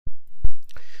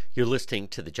You're listening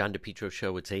to the John DePietro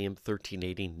Show. It's AM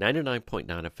 1380, 99.9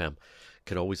 FM. You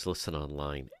can always listen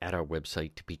online at our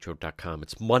website, depetro.com.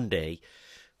 It's Monday.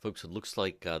 Folks, it looks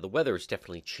like the weather has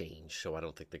definitely changed, so I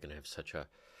don't think they're going to have such a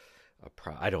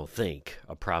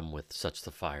problem with such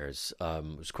the fires.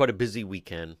 It was quite a busy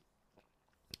weekend.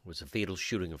 It was a fatal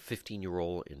shooting of a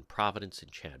 15-year-old in Providence in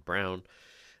Chad Brown.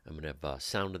 I'm going to have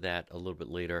sound of that a little bit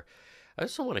later. I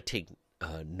also want to take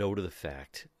note of the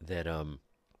fact that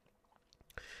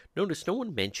notice no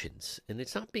one mentions, and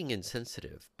it's not being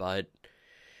insensitive, but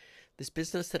this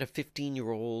business that a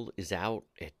 15-year-old is out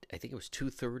at, I think it was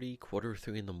 2:30,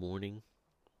 2:45 in the morning.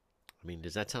 I mean,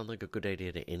 does that sound like a good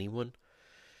idea to anyone?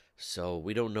 So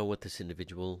we don't know what this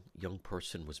individual young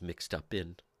person was mixed up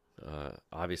in.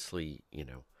 Obviously,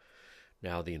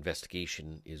 now the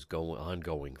investigation is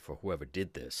ongoing for whoever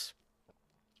did this.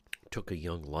 Took a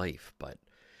young life, but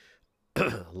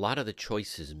a lot of the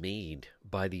choices made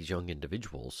by these young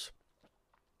individuals,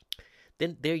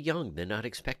 then they're young. They're not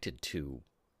expected to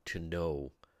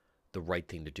know the right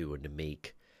thing to do and to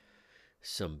make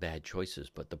some bad choices.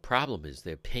 But the problem is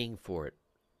they're paying for it.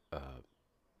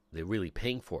 They're really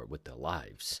paying for it with their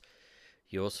lives.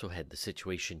 You also had the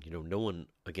situation, no one,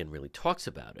 again, really talks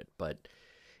about it, but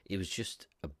it was just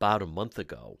about a month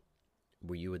ago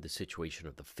where you had the situation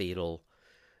of the fatal,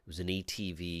 it was an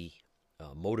ATV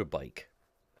motorbike,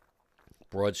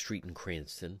 Broad Street in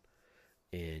Cranston,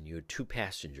 and you had two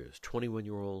passengers,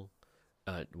 21-year-old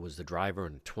was the driver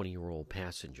and a 20-year-old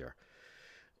passenger.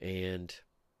 And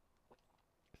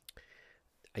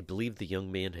I believe the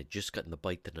young man had just gotten the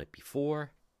bike the night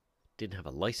before, didn't have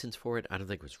a license for it, I don't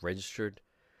think it was registered,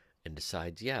 and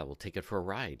decides, we'll take it for a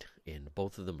ride. And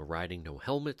both of them are riding, no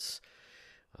helmets.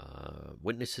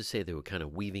 Witnesses say they were kind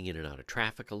of weaving in and out of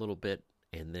traffic a little bit,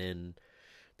 and then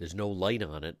there's no light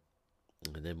on it.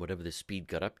 And then whatever the speed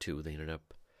got up to, they ended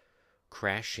up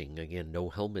crashing. Again, no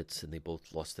helmets, and they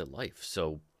both lost their life.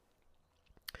 So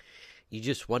you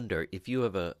just wonder, if you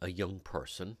have a young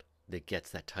person that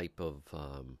gets that type of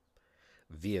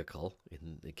vehicle,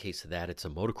 in the case of that, it's a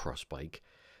motocross bike,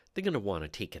 they're going to want to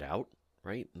take it out,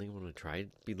 right? And they want to try it.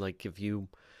 It'd be like if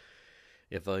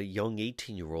a young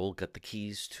 18-year-old got the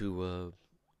keys to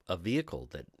a vehicle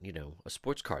that, a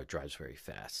sports car drives very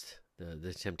fast.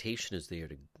 The temptation is there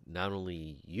to not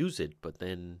only use it, but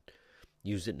then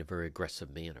use it in a very aggressive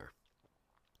manner.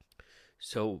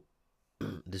 So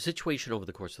the situation over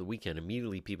the course of the weekend,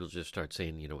 immediately people just start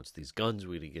saying, it's these guns,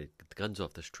 we got to get the guns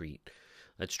off the street.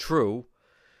 That's true,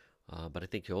 but I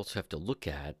think you also have to look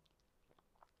at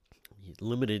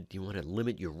you want to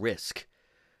limit your risk.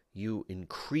 You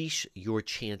increase your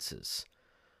chances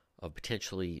of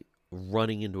potentially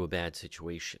running into a bad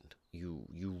situation.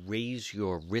 You raise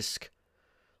your risk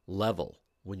level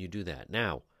when you do that.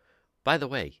 Now, by the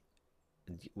way,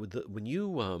 when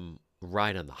you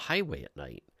ride on the highway at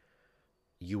night,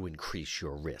 you increase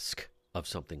your risk of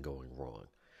something going wrong.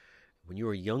 When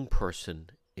you're a young person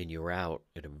and you're out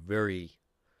at a very,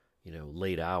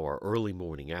 late hour, early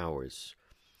morning hours,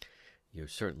 you're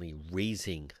certainly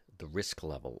raising the risk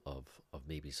level of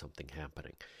maybe something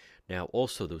happening. Now,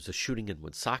 also, there was a shooting in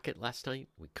Woonsocket last night.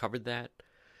 We covered that.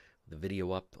 The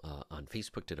video up on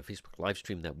Facebook, did a Facebook live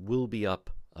stream that will be up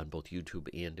on both YouTube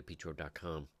and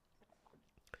depetro.com.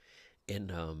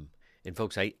 And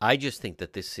folks, I just think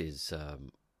that this is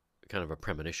kind of a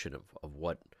premonition of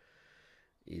what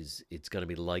it's going to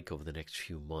be like over the next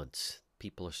few months.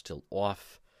 People are still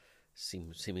off.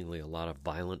 Seemingly a lot of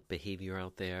violent behavior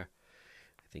out there.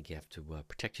 I think you have to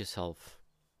protect yourself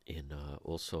and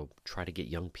also try to get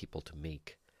young people to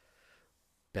make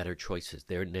better choices.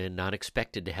 They're not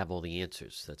expected to have all the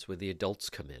answers. That's where the adults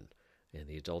come in, and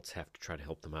the adults have to try to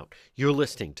help them out. You're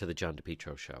listening to the John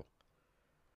DePietro Show.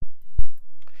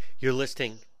 You're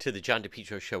listening to the John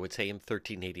DePietro Show. It's AM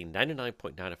 1380,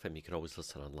 99.9 FM. You can always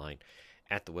listen online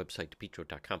at the website,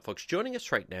 depetro.com. Folks, joining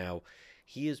us right now,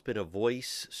 he has been a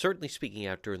voice, certainly speaking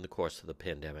out during the course of the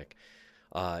pandemic.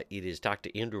 It is Dr.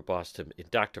 Andrew Boston.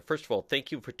 Doctor, first of all,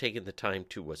 thank you for taking the time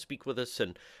to speak with us.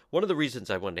 And one of the reasons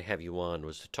I wanted to have you on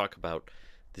was to talk about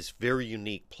this very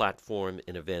unique platform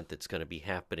and event that's going to be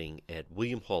happening at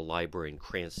William Hall Library in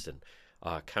Cranston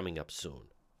coming up soon.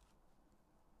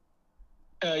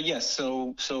 Yes.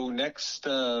 So next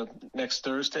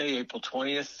Thursday, April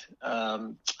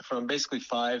 20th, from basically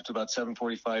 5 to about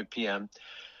 7:45 p.m.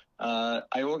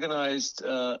 I organized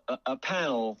a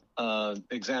panel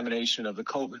examination of the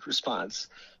COVID response,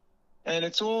 and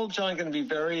it's all, John, going to be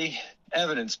very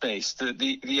evidence-based.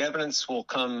 The evidence will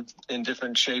come in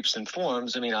different shapes and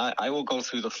forms. I mean, I will go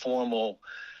through the formal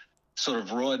sort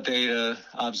of raw data,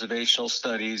 observational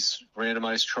studies,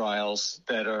 randomized trials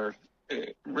that are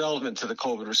relevant to the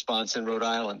COVID response in Rhode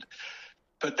Island.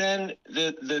 But then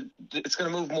it's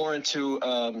going to move more into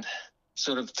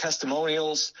sort of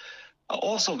testimonials,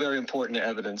 also very important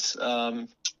evidence.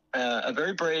 A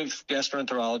very brave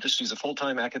gastroenterologist, she's a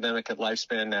full-time academic at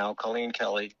Lifespan now, Colleen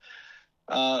Kelly,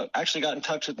 actually got in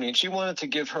touch with me, and she wanted to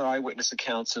give her eyewitness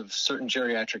accounts of certain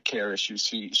geriatric care issues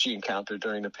she encountered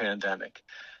during the pandemic.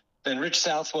 Then Rich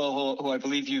Southwell, who I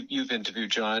believe you've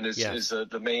interviewed, John, is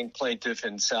the main plaintiff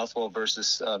in Southwell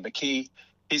versus McKee.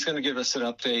 He's going to give us an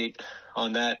update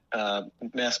on that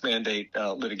mask mandate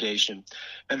litigation.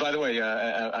 And by the way,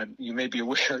 you may be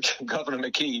aware, Governor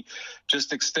McKee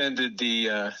just extended the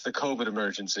COVID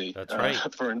emergency. That's right.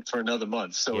 For another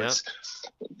month. So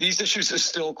these issues are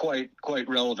still quite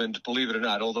relevant, believe it or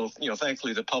not. Although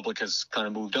thankfully the public has kind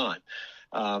of moved on.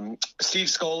 Steve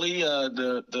Scoley,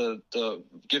 the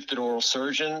gifted oral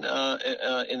surgeon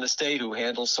in the state, who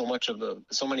handles so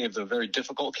many of the very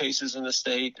difficult cases in the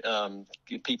state,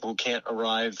 people who can't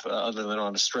arrive other than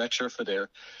on a stretcher for their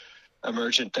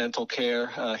emergent dental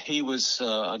care. He was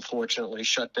unfortunately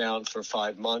shut down for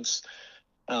 5 months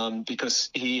because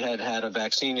he had a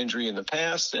vaccine injury in the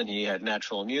past and he had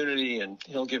natural immunity, and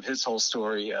he'll give his whole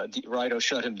story. Rito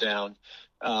shut him down.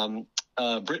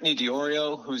 Brittany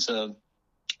Diorio, who's a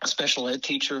special ed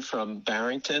teacher from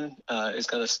Barrington, is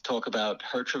going to talk about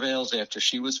her travails after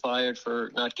she was fired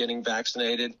for not getting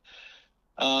vaccinated.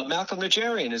 Malcolm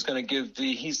Nigerian is going to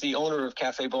he's the owner of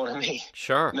Cafe Bon Ami.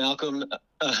 Sure. Malcolm,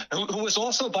 who was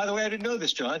also, by the way, I didn't know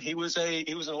this, John. He was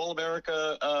an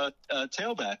All-America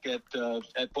tailback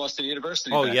at Boston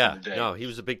University. Oh, back yeah. in the day. No, he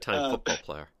was a big-time football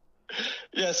player.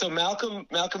 Yeah, so Malcolm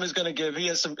is going to give. He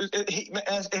has some.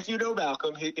 If you know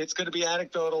Malcolm, it's going to be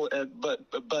anecdotal,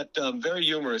 but very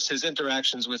humorous. His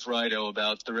interactions with Rito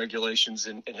about the regulations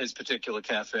in his particular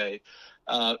cafe,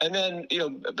 and then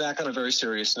back on a very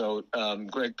serious note,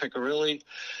 Greg Piccirilli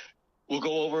will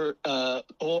go over,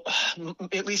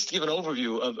 at least give an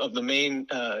overview of the main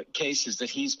cases that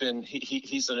he's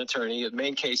an attorney. The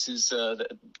main cases,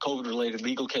 COVID-related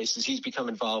legal cases he's become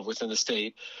involved with in the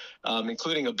state,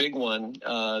 including a big one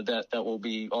that will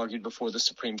be argued before the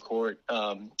Supreme Court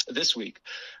this week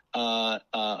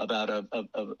about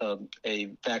a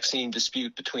vaccine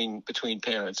dispute between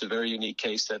parents. A very unique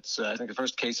case that's, I think, the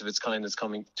first case of its kind that's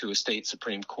coming to a state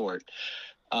Supreme Court.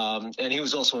 And he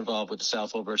was also involved with the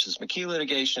Southwell versus McKee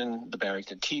litigation, the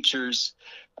Barrington teachers.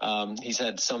 He's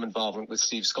had some involvement with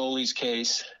Steve Scoley's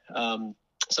case. So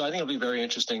I think it'll be very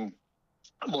interesting,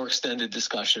 more extended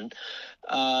discussion.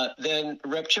 Then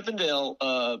Rep.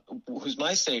 Chippendale, who's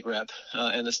my state rep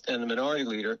and the minority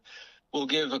leader, will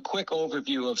give a quick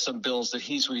overview of some bills that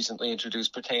he's recently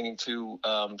introduced pertaining to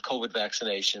COVID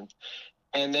vaccination.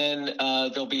 And then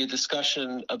there'll be a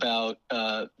discussion about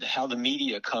how the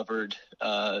media covered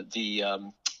the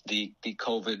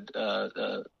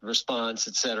COVID response,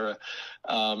 et cetera,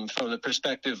 from the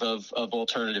perspective of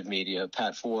alternative media.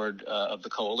 Pat Ford of the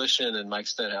Coalition and Mike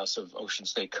Stenhouse of Ocean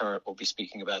State Current will be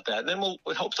speaking about that. And then we'll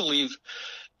hope to leave,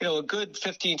 a good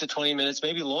 15 to 20 minutes,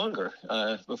 maybe longer,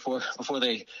 before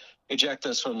they eject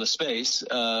us from the space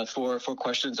for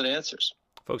questions and answers.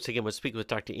 Folks, again, we're speaking with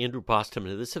Dr. Andrew Bostom,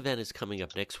 and this event is coming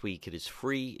up next week. It is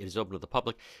free. It is open to the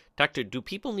public. Doctor, do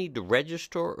people need to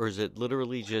register, or is it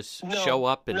literally just show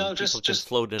up and people just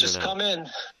float in and out? Just come in.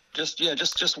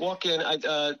 Just walk in.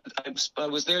 I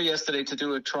was there yesterday to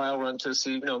do a trial run to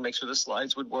see, make sure the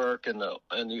slides would work and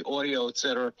the audio, et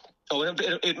cetera. Oh,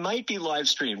 it might be live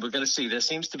streamed. We're going to see. There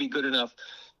seems to be good enough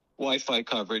Wi-Fi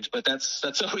coverage, but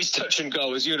that's always touch and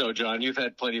go, as you know, John. You've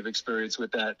had plenty of experience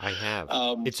with that. I have.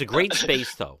 It's a great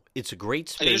space, though. It's a great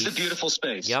space. It is a beautiful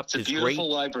space. Yep, it's a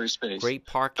beautiful library space. Great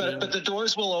parking. But the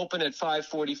doors will open at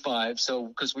 5:45, so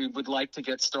because we would like to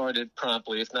get started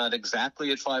promptly, if not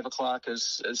exactly at 5 o'clock,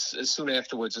 as soon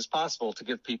afterwards as possible, to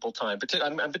give people time. But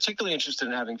I'm particularly interested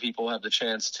in having people have the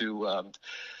chance to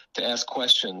ask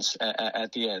questions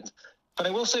at the end. But I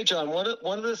will say, John, one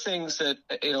of the things that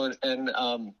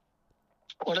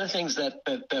one of the things that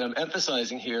I'm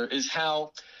emphasizing here is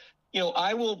how,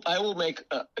 I will make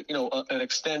an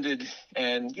extended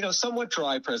and somewhat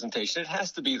dry presentation. It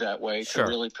has to be that way to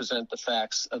really present the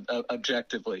facts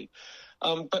objectively.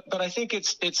 But I think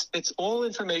it's all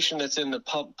information that's in the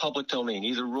public domain,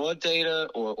 either raw data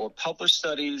or published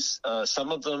studies.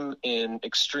 Some of them in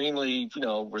extremely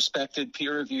respected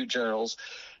peer-reviewed journals.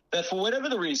 That for whatever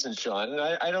the reasons, John, and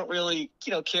I don't really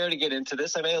care to get into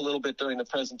this. I may a little bit during the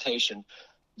presentation.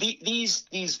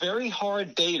 These very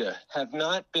hard data have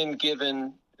not been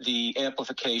given the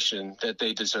amplification that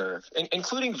they deserve,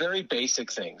 including very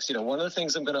basic things. One of the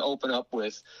things I'm going to open up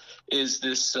with is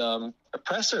this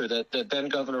presser that then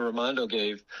Governor Raimondo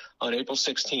gave on April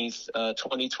 16th,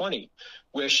 2020,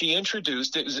 where she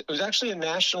introduced, it was actually a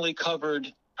nationally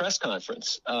covered press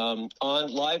conference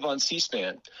live on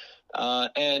C-SPAN.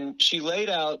 And she laid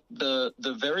out the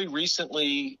very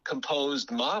recently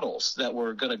composed models that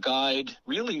were going to guide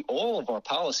really all of our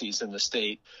policies in the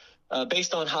state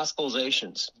based on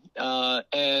hospitalizations.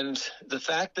 And the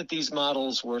fact that these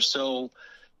models were so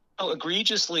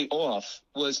egregiously off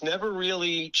was never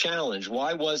really challenged.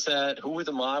 Why was that? Who were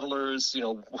the modelers?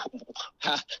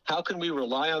 How can we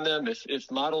rely on them if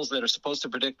models that are supposed to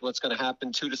predict what's going to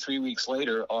happen 2 to 3 weeks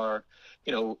later are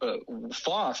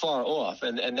far off,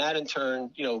 and that in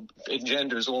turn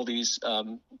engenders all these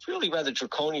really rather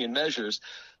draconian measures.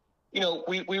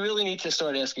 We really need to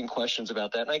start asking questions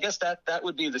about that, and I guess that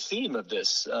would be the theme of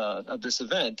this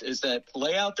event, is that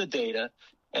lay out the data,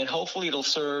 and hopefully it'll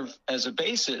serve as a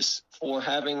basis for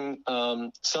having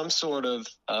some sort of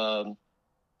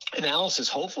analysis,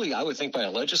 hopefully I would think by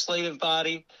a legislative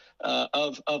body,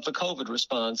 of the COVID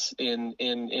response in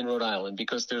Rhode Island,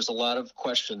 because there's a lot of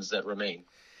questions that remain.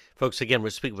 Folks, again, we're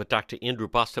speaking with Dr. Andrew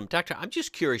Bostom. Doctor, I'm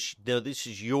just curious, this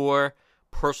is your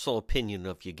personal opinion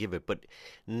if you give it, but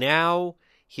now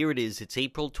here it is, it's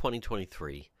April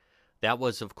 2023. That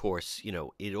was, of course,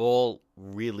 it all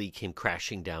really came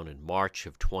crashing down in March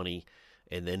of 20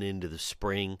 and then into the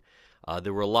spring.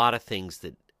 There were a lot of things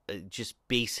that just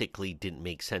basically didn't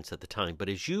make sense at the time. But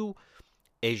as you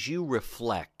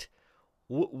reflect,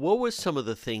 what were some of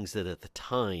the things that at the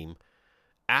time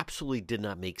absolutely did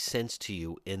not make sense to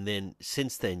you, and then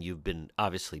since then you've been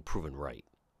obviously proven right?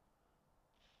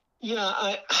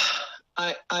 Yeah,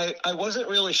 I wasn't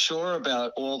really sure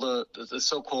about all the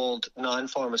so-called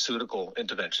non-pharmaceutical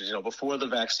interventions, before the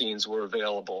vaccines were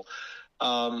available.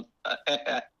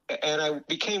 And I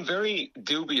became very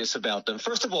dubious about them.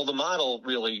 First of all, the model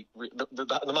really,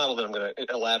 the model that I'm going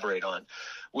to elaborate on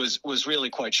was really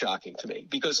quite shocking to me,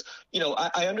 because,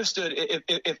 I understood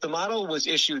if the model was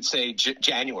issued, say,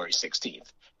 January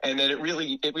 16th, and then it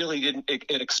really didn't,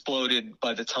 it exploded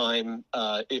by the time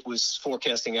it was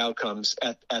forecasting outcomes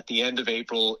at the end of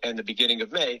April and the beginning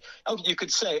of May. Oh, you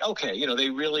could say, okay, they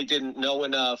really didn't know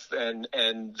enough, and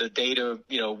the data,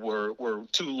 were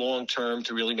too long term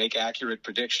to really make accurate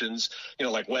predictions,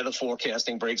 like weather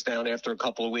forecasting breaks down after a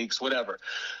couple of weeks, whatever.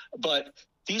 But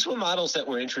these were models that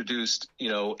were introduced,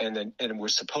 and were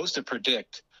supposed to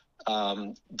predict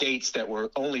dates that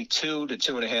were only 2 to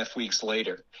 2.5 weeks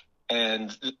later.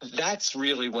 And that's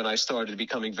really when I started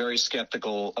becoming very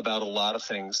skeptical about a lot of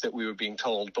things that we were being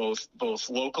told, both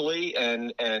locally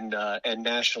and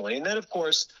nationally. And then, of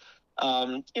course,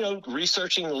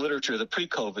 researching the literature, the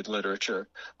pre-COVID literature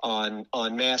on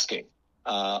masking,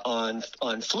 on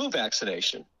flu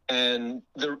vaccination, and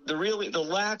the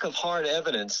lack of hard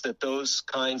evidence that those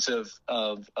kinds of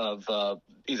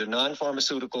either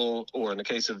non-pharmaceutical, or in the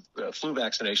case of flu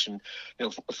vaccination,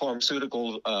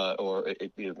 pharmaceutical or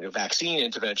vaccine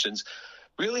interventions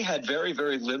really had very,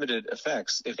 very limited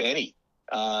effects, if any.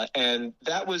 And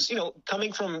that was,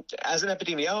 coming from, as an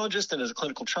epidemiologist and as a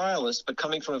clinical trialist, but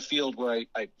coming from a field where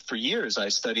I for years I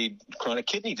studied chronic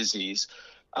kidney disease.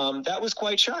 That was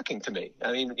quite shocking to me.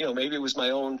 I mean, maybe it was my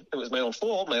own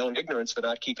fault, my own ignorance for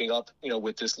not keeping up,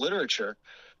 with this literature.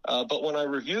 But when I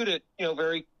reviewed it,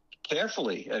 very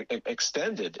carefully,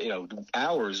 extended,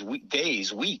 hours,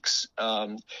 days, weeks,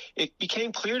 it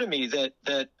became clear to me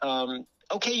that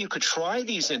okay, you could try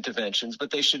these interventions,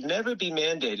 but they should never be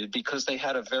mandated, because they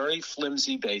had a very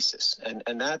flimsy basis,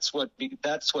 and that's what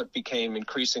became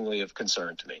increasingly of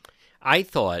concern to me. I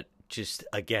thought, just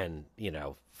again,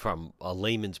 from a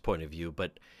layman's point of view,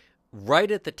 but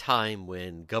right at the time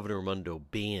when Governor Raimondo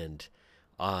banned,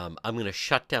 I'm going to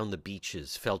shut down the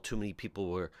beaches, felt too many people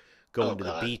were going to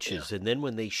the beaches. Yeah. And then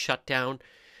when they shut down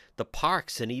the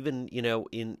parks, and even,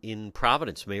 in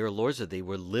Providence, Mayor Lorza, they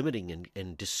were limiting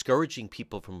and discouraging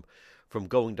people from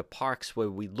going to parks, where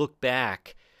we look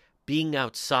back, being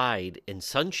outside in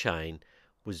sunshine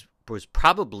was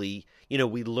probably,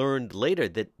 we learned later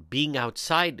that being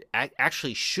outside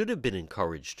actually should have been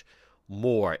encouraged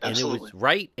more. Absolutely. And it was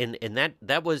right. And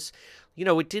that was,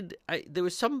 it did, there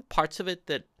was some parts of it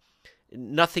that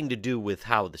nothing to do with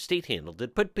how the state handled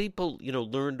it, but people,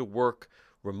 learned to work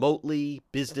remotely.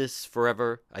 Business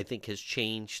forever, I think, has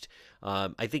changed.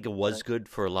 I think it was good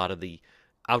for a lot of the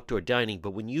outdoor dining,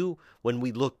 but when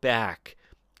we look back,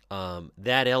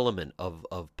 that element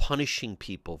of punishing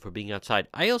people for being outside.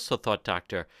 I also thought,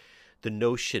 Doctor, the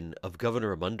notion of Governor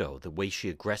Raimondo, the way she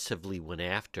aggressively went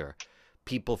after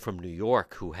people from New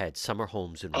York who had summer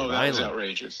homes in Oh, Rhode that was Island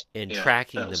outrageous. and Yeah,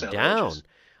 tracking that was them down. outrageous.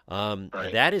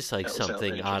 Right. That is like That was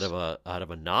something out outrageous.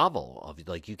 of a novel of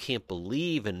like you can't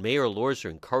believe. And Mayor Laws are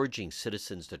encouraging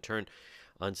citizens to turn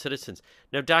on citizens.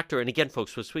 Now, Doctor, and again,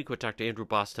 folks, we'll speak with Dr. Andrew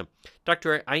Bostom.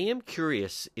 Doctor, I am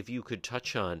curious if you could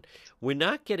touch on. We're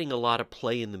not getting a lot of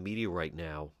play in the media right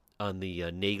now on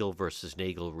the Nagel versus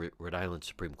Nagel Rhode Island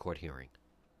Supreme Court hearing.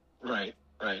 Right.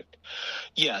 Right.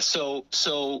 Yeah. So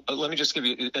let me just give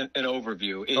you an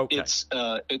overview. Okay.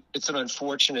 It's an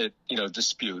unfortunate,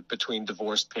 dispute between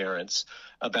divorced parents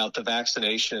about the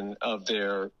vaccination of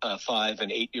their 5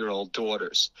 and 8-year-old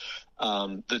daughters.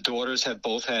 The daughters have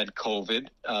both had COVID.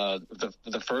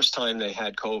 The first time they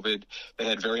had COVID, they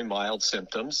had very mild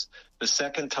symptoms. The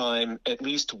second time, at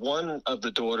least one of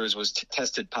the daughters was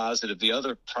tested positive. The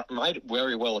other might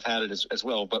very well have had it as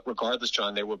well. But regardless,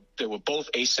 John, they were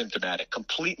both asymptomatic,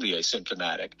 completely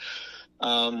asymptomatic.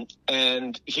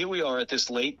 And here we are at this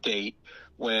late date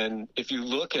when, if you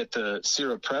look at the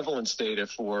seroprevalence data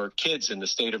for kids in the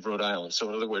state of Rhode Island, so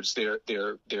in other words, they're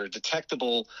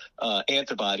detectable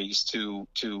antibodies to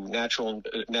natural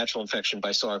infection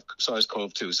by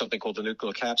SARS-CoV-2, something called the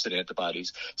nucleocapsid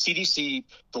antibodies. CDC,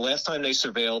 the last time they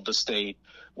surveilled the state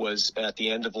was at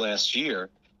the end of last year.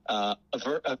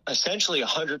 Essentially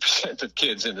 100% of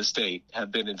kids in the state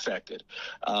have been infected,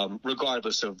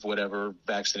 regardless of whatever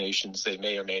vaccinations they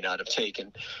may or may not have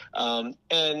taken.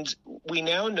 And we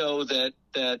now know that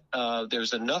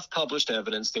there's enough published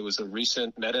evidence. There was a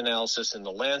recent meta-analysis in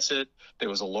The Lancet. There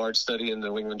was a large study in the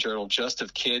New England Journal just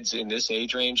of kids in this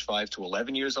age range, 5 to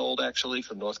 11 years old, actually,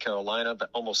 from North Carolina, but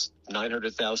almost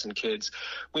 900,000 kids.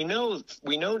 We know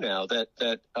now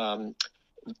that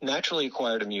naturally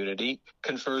acquired immunity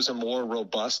confers a more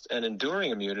robust and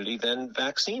enduring immunity than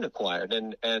vaccine acquired.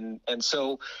 And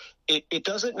so it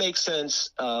doesn't make sense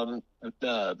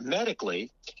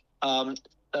medically.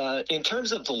 In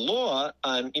terms of the law,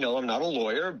 I'm not a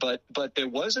lawyer, but there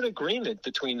was an agreement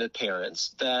between the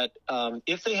parents that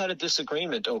if they had a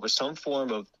disagreement over some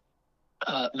form of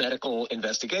medical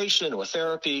investigation or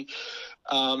therapy,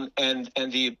 and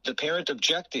the parent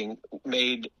objecting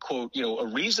made, quote, a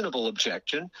reasonable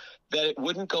objection, that it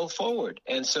wouldn't go forward.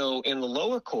 And so in the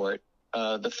lower court,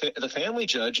 the family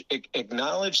judge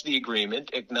acknowledged the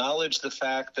agreement, acknowledged the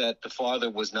fact that the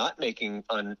father was not making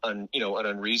an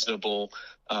unreasonable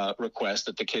request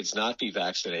that the kids not be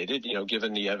vaccinated,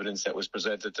 given the evidence that was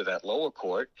presented to that lower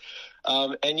court,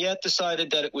 and yet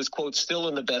decided that it was, quote, still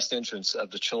in the best interest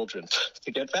of the children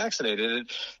to get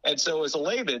vaccinated. And so as a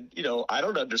layman, I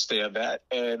don't understand that.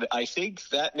 And I think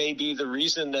that may be the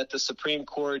reason that the Supreme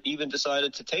Court even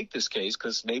decided to take this case,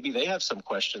 because maybe they have some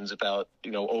questions about,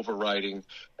 overriding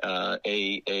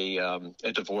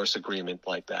a divorce agreement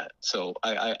like that. So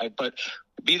but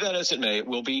be that as it may, it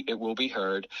will be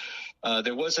heard.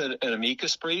 There was an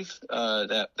amicus brief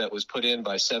that was put in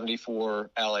by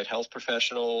 74 allied health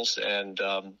professionals, and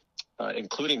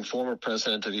including former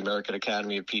president of the American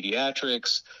Academy of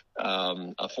Pediatrics,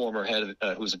 a former head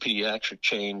who's a pediatric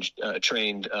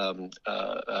trained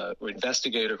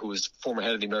investigator who was former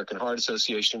head of the American Heart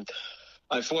Association.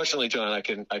 Unfortunately, John, I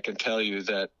can tell you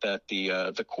that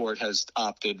the court has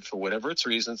opted, for whatever its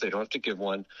reasons, they don't have to give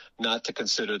one, not to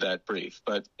consider that brief.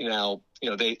 But now,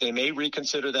 they may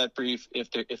reconsider that brief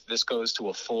if this goes to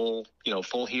a full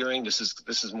hearing. This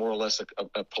is more or less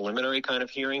a preliminary kind of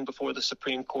hearing before the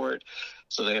Supreme Court.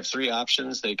 So they have 3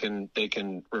 options. They can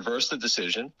reverse the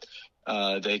decision.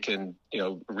 They can,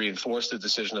 reinforce the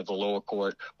decision of the lower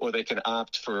court, or they can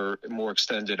opt for more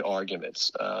extended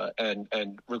arguments.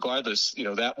 And regardless,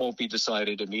 that won't be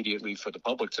decided immediately for the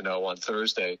public to know on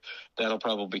Thursday. That'll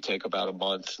probably take about a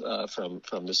month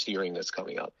from this hearing that's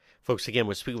coming up. Folks, again,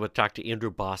 we're speaking with Dr.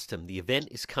 Andrew Bostom. The event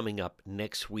is coming up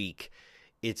next week.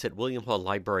 It's at William Hall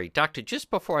Library. Doctor, just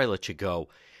before I let you go,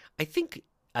 I think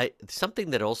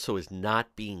something that also is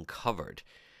not being covered,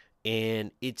 and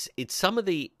it's some of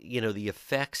the the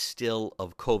effects still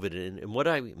of COVID. And what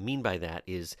I mean by that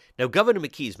is, now Governor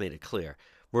McKee's made it clear,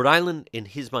 Rhode Island, in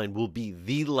his mind, will be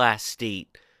the last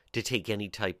state to take any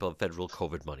type of federal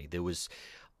COVID money. There was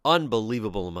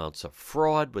unbelievable amounts of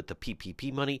fraud with the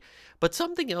PPP money. But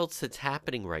something else that's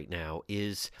happening right now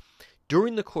is,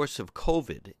 during the course of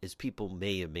COVID, as people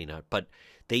may or may not, but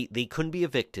they couldn't be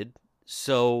evicted,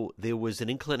 so there was an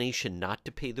inclination not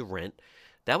to pay the rent.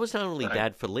 That was not only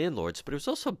bad for landlords, but it was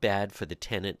also bad for the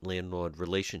tenant-landlord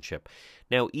relationship.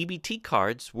 Now, EBT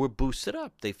cards were boosted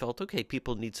up. They felt, okay,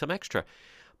 people need some extra.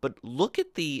 But look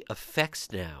at the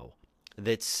effects now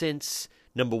that since,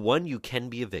 number one, you can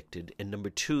be evicted, and number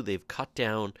two, they've cut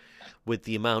down with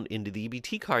the amount into the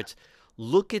EBT cards.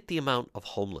 look at the amount of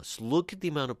homeless. Look at the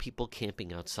amount of people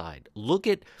camping outside. Look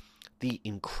at the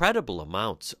incredible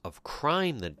amounts of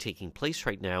crime that are taking place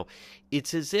right now.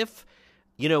 It's as if,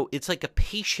 it's like a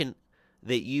patient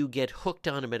that you get hooked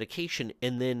on a medication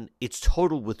and then it's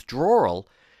total withdrawal.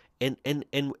 And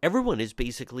everyone is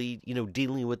basically,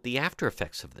 dealing with the after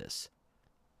effects of this.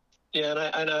 Yeah,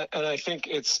 and I think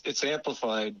it's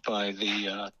amplified by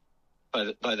the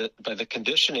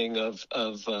conditioning of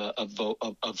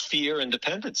fear and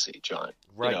dependency, John.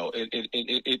 Right. Those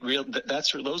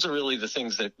are really the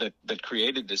things that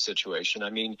created this situation.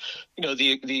 I mean,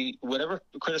 the whatever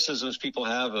criticisms people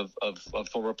have of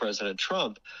former President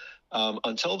Trump,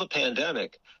 until the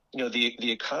pandemic,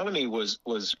 the economy was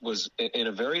in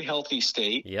a very healthy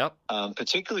state. Yep.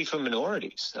 Particularly for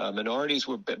minorities. Minorities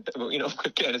were,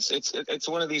 again, it's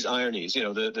one of these ironies.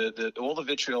 All the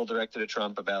vitriol directed at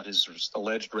Trump about his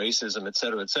alleged racism, et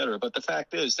cetera, et cetera. But the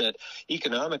fact is that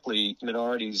economically,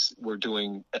 minorities were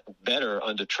doing better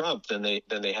under Trump than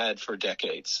they had for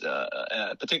decades,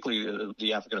 particularly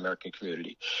the African American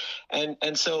community.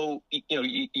 And so again,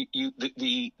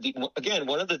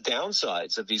 one of the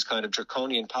downsides of these kind of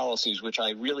draconian policies, which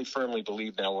I really firmly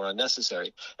believe now were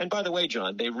unnecessary. And by the way,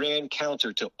 John, they ran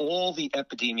counter to all the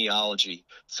epidemiology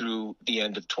through the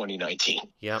end of 2019.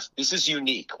 Yeah. This is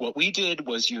unique. What we did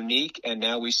was unique, and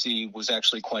now we see was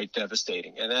actually quite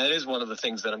devastating. And that is one of the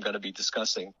things that I'm going to be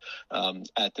discussing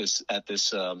at this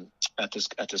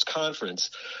conference.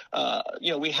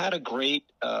 We had a great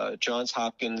Johns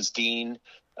Hopkins dean.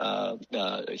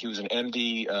 He was an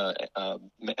MD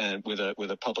and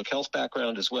with a public health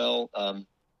background as well.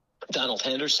 Donald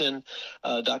Henderson.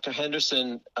 Dr.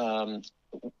 Henderson,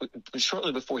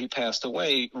 shortly before he passed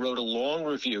away, wrote a long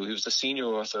review. He was the senior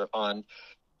author on,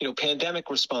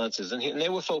 pandemic responses, and they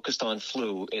were focused on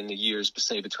flu in the years,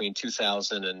 say, between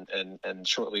 2000 and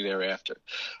shortly thereafter.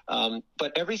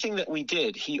 But everything that we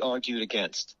did, he argued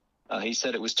against. He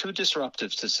said it was too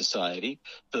disruptive to society.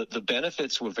 The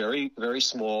benefits were very, very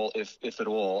small, if at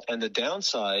all, and the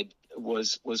downside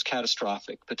was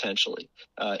catastrophic potentially.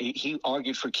 He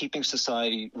argued for keeping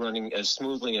society running as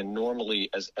smoothly and normally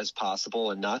as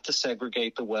possible, and not to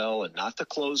segregate the well, and not to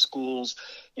close schools.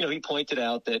 He pointed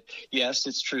out that yes,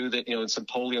 it's true that in some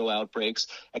polio outbreaks,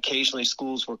 occasionally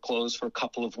schools were closed for a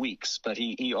couple of weeks, but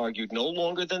he argued no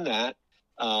longer than that.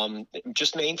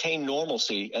 Just maintain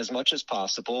normalcy as much as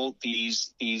possible.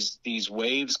 These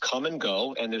waves come and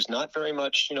go, and there's not very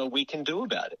much we can do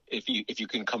about it. If you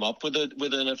can come up with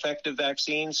an effective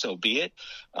vaccine, so be it.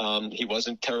 He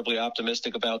wasn't terribly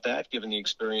optimistic about that, given the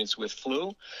experience with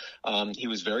flu. He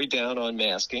was very down on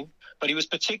masking, but he was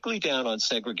particularly down on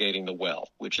segregating the well,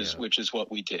 which is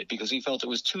what we did, because he felt it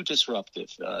was too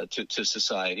disruptive to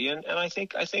society. And I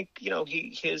think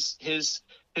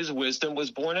his wisdom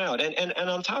was borne out.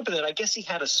 And on top of that, I guess he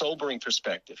had a sobering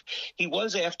perspective. He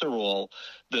was, after all,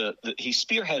 he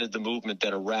spearheaded the movement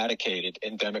that eradicated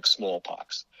endemic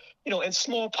smallpox. And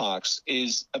smallpox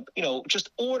is,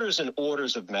 just orders and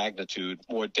orders of magnitude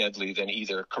more deadly than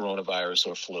either coronavirus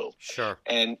or flu. Sure.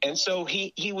 And so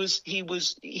he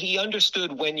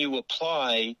understood when you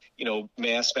apply,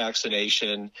 mass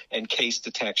vaccination and case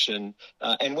detection,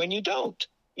 and when you don't.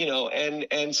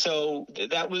 And so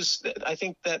I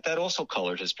think that also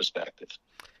colored his perspective.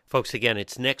 Folks, again,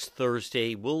 it's next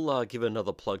Thursday. We'll give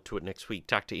another plug to it next week.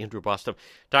 Dr. Andrew Bostom.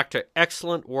 Doctor,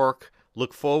 excellent work.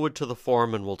 Look forward to the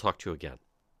forum, and we'll talk to you again.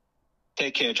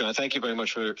 Take care, John. Thank you very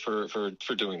much for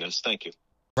doing this. Thank you.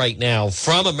 Right now,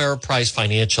 from Ameriprise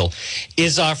Financial,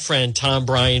 is our friend Tom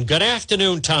Bryan. Good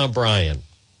afternoon, Tom Bryan.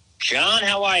 John,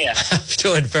 how are you? I'm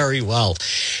doing very well.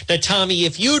 Now, Tommy,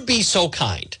 if you'd be so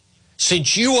kind,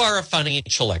 since you are a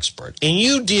financial expert and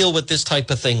you deal with this type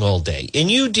of thing all day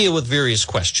and you deal with various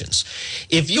questions,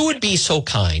 if you would be so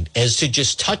kind as to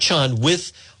just touch on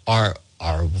with our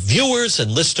viewers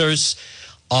and listeners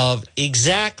of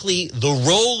exactly the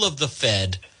role of the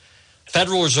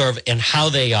Federal Reserve, and how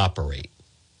they operate.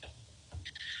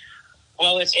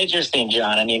 Well, it's interesting,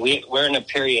 John. I mean, we're in a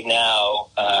period now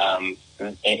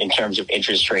in terms of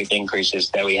interest rate increases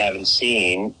that we haven't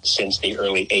seen since the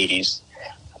early 80s.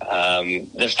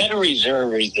 The Federal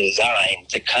Reserve is designed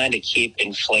to kind of keep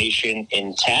inflation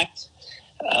intact.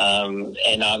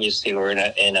 And obviously we're in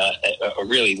a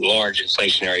really large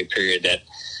inflationary period that,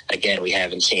 again, we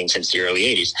haven't seen since the early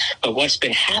 80s. But what's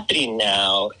been happening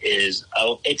now is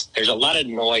there's a lot of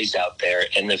noise out there,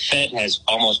 and the Fed has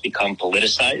almost become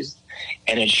politicized,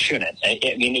 and it shouldn't.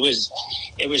 I mean,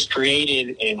 it was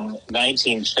created in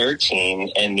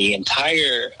 1913, and the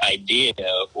entire idea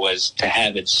was to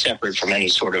have it separate from any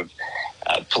sort of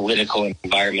political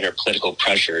environment or political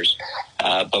pressures.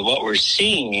 But what we're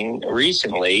seeing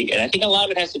recently, and I think a lot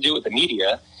of it has to do with the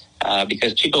media,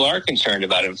 because people are concerned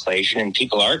about inflation and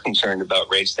people are concerned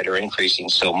about rates that are increasing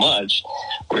so much.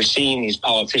 We're seeing these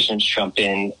politicians jump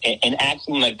in and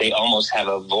acting like they almost have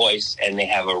a voice and they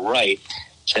have a right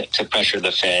to pressure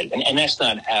the Fed. And that's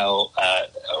not how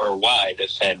or why the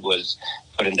Fed was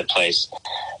put into place.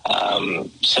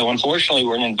 So unfortunately,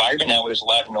 we're in an environment now where there's a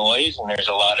lot of noise and there's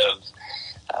a lot of,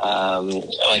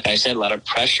 like I said, a lot of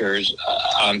pressures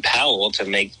on Powell to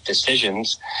make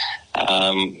decisions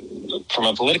from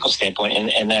a political standpoint,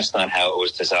 and that's not how it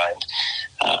was designed.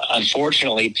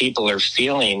 Unfortunately, people are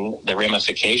feeling the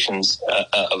ramifications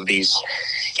of these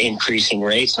increasing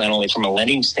rates, not only from a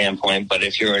lending standpoint, but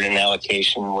if you're in an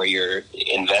allocation where you're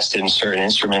invested in certain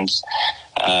instruments,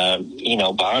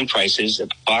 bond prices,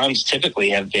 bonds typically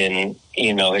have been,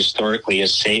 historically a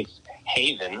safe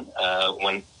haven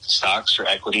when stocks or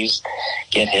equities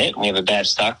get hit. We have a bad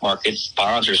stock market.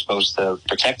 Bonds are supposed to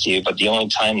protect you, but the only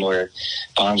time where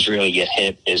bonds really get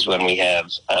hit is when we have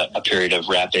a period of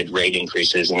rapid rate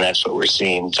increases, and that's what we're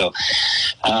seeing. So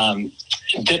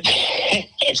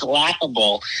it's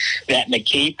laughable that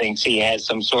McKee thinks he has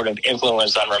some sort of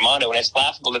influence on Raimondo, and it's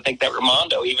laughable to think that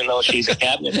Raimondo, even though she's a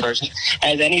cabinet person,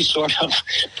 has any sort of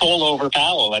pull over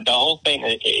Powell. And the whole thing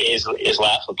is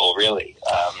laughable, really.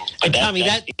 But Tommy,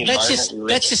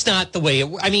 that's just not the way.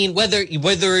 Whether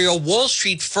you're a Wall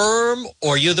Street firm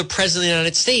or you're the president of the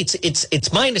United States,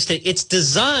 it's my understanding it's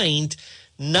designed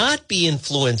not be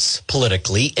influenced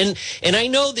politically. And I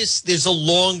know there's a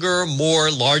longer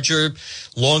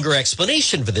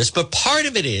explanation for this, but part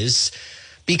of it is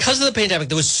because of the pandemic,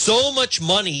 there was so much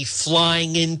money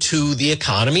flying into the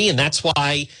economy, and that's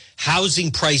why housing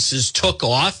prices took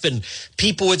off, and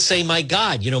people would say, my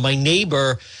God, my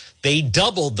neighbor, they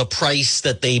doubled the price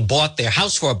that they bought their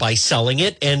house for by selling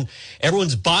it, and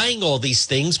everyone's buying all these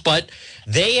things, but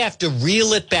they have to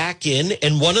reel it back in.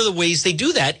 And one of the ways they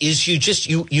do that is you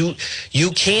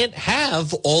can't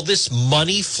have all this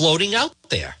money floating out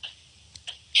there.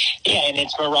 Yeah, and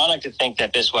it's moronic to think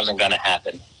that this wasn't going to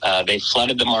happen. They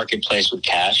flooded the marketplace with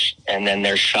cash, and then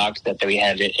they're shocked that we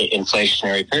had an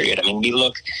inflationary period. We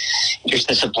look just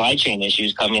the supply chain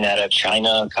issues coming out of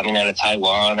China, coming out of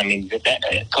Taiwan.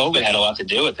 COVID had a lot to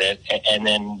do with it. And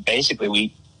then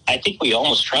basically I think we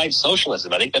almost tried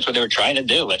socialism. I think that's what they were trying to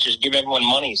do. Let's just give everyone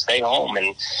money, stay home,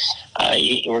 and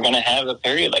we're going to have a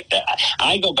period like that.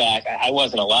 I go back. I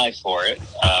wasn't alive for it,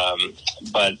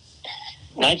 but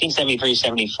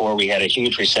 1973-74, we had a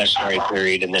huge recessionary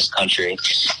period in this country.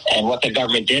 And what the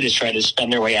government did is try to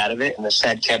spend their way out of it, and the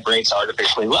Fed kept rates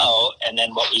artificially low. And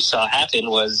then what we saw happen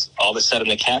was all of a sudden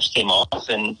the caps came off,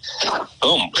 and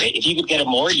boom. If you could get a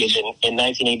mortgage in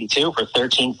 1982 for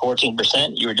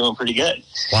 13-14%, you were doing pretty good.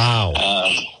 Wow.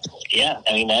 Yeah,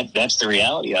 that's the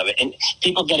reality of it. And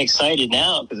people get excited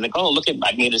now because they go, look, I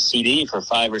can get a CD for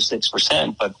 5 or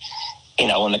 6%, but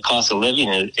when the cost of living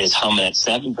is humming at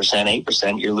 7%,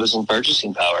 8%, you're losing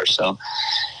purchasing power. So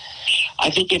I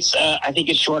think it's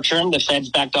short term. The Fed's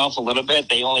backed off a little bit.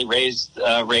 They only raised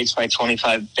rates by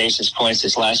 25 basis points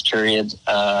this last period.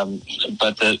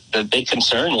 But the big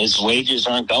concern is wages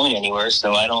aren't going anywhere.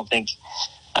 So I don't think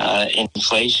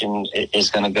inflation is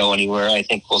going to go anywhere. I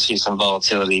think we'll see some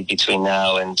volatility between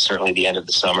now and certainly the end of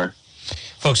the summer.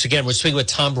 Folks, again, we're speaking with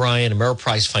Tom Bryan,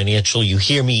 Ameriprise Financial. You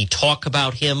hear me talk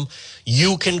about him.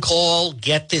 You can call,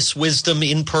 get this wisdom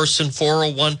in person,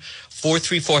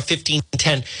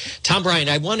 401-434-1510. Tom Bryan,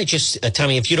 I want to just,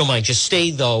 Tommy, if you don't mind, just stay,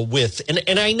 though, with,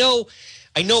 and I know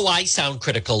I sound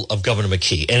critical of Governor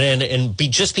McKee, and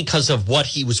just because of what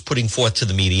he was putting forth to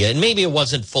the media, and maybe it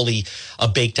wasn't fully a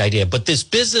baked idea, but this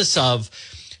business of,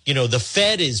 the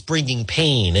Fed is bringing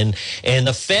pain, and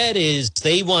the Fed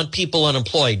they want people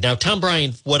unemployed. Now, Tom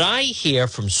Bryan, what I hear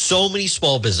from so many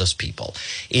small business people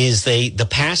is the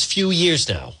past few years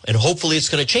now, and hopefully it's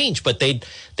going to change, but they'd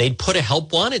put a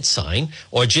help wanted sign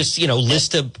or just,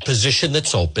 list a position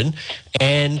that's open,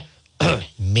 and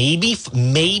maybe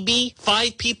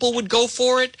 5 people would go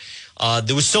for it.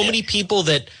 There was so many people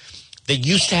that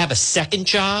used to have a second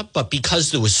job, but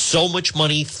because there was so much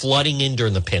money flooding in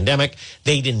during the pandemic,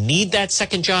 they didn't need that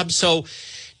second job. So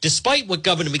despite what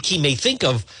Governor McKee may think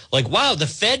of, like, wow, the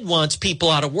Fed wants people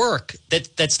out of work,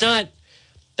 that's not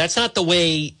the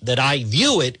way that I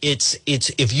view it. It's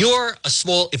if you're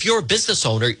a business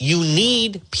owner, you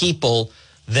need people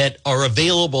that are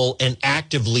available and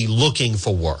actively looking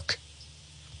for work.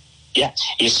 Yeah,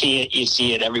 you see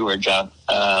it everywhere, John.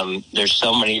 There's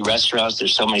so many restaurants,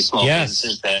 there's so many small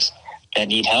businesses that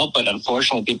need help, but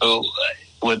unfortunately people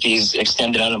with these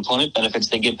extended unemployment benefits,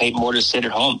 they get paid more to sit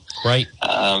at home. Right.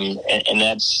 And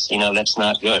that's, that's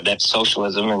not good. That's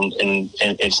socialism, and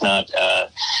it's not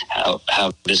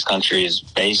how this country is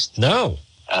based. No.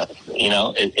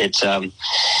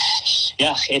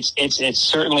 It's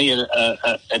certainly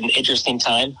an interesting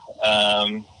time,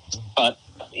 but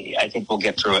I think we'll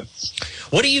get through it.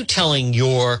 What are you telling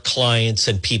your clients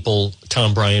and people,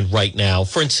 Tom Bryan, right now?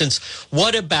 For instance,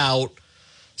 what about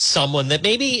someone that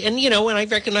maybe, and I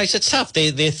recognize it's tough.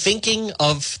 They're thinking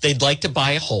they'd like to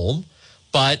buy a home,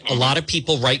 but a lot of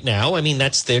people right now,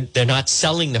 they're not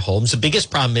selling their homes. The biggest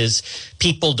problem is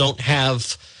people don't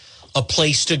have a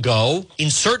place to go. In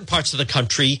certain parts of the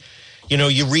country,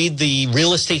 you read the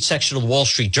real estate section of the Wall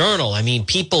Street Journal.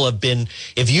 People have been,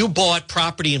 if you bought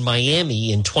property in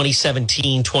Miami in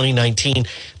 2017, 2019,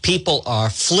 people are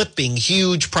flipping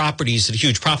huge properties at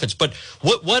huge profits. But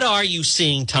what are you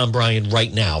seeing, Tom Bryan,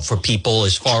 right now for people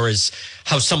as far as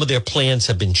how some of their plans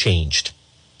have been changed?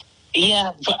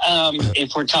 Yeah,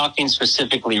 if we're talking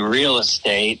specifically real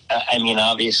estate,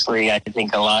 obviously, I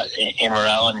think a lot in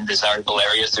rural and desirable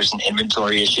areas, there's an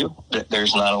inventory issue.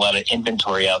 There's not a lot of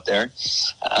inventory out there.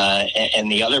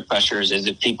 And the other pressures is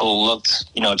if people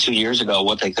looked, 2 years ago,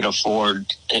 what they could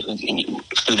afford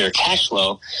through their cash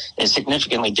flow is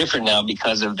significantly different now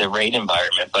because of the rate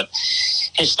environment. But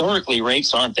historically,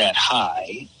 rates aren't that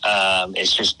high.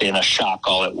 It's just been a shock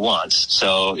all at once.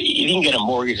 So you can get a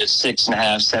mortgage at 6.5%,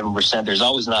 7%. There's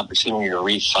always an opportunity to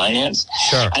refinance.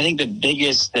 Sure. I think the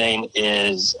biggest thing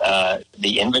is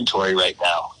the inventory right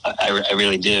now. I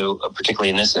really do, particularly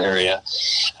in this area.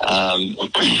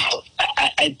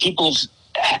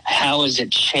 How has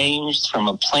it changed from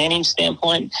a planning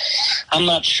standpoint? I'm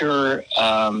not sure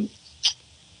that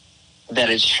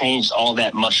it's changed all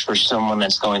that much for someone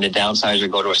that's going to downsize or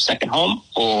go to a second home,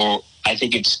 or I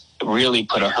think it's really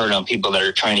put a hurt on people that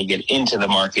are trying to get into the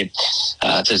market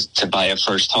to buy a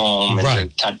first home and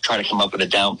right. to try to come up with a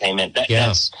down payment.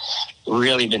 That's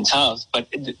really been tough. But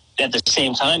at the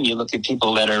same time, you look at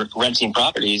people that are renting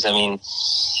properties.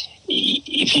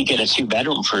 If you get a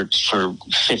 2-bedroom for $1,500,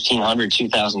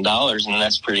 $2,000, and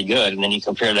that's pretty good, and then you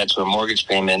compare that to a mortgage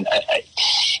payment,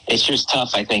 it's just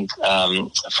tough, I think,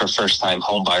 for first-time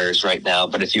home buyers right now.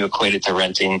 But if you equate it to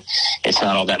renting, it's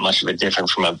not all that much of a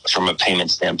difference from a payment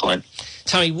standpoint.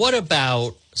 Tommy, what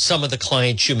about some of the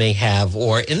clients you may have,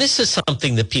 and this is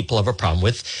something that people have a problem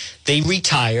with? They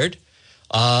retired.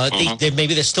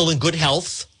 Maybe they're still in good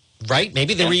health. Right?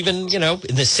 Maybe they're even, in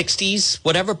the 60s,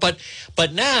 whatever. But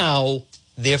now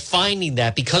they're finding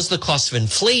that because of the cost of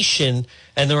inflation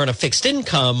and they're on a fixed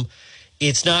income,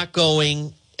 it's not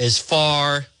going as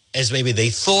far as maybe they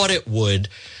thought it would.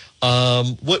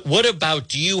 What about,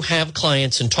 do you have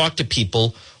clients and talk to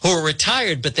people who are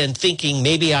retired but then thinking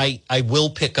maybe I will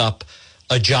pick up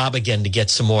a job again to get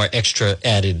some more extra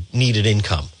added needed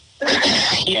income?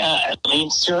 Yeah,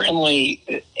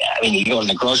 certainly. You go to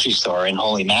the grocery store and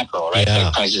holy mackerel, right? Yeah.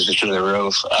 The prices are through the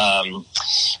roof.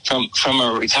 From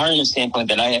a retirement standpoint,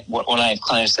 when I have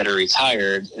clients that are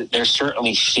retired, they're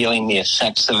certainly feeling the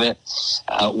effects of it.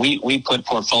 We put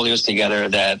portfolios together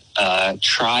that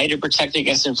try to protect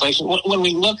against inflation. When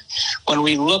we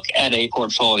look at a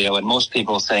portfolio, and most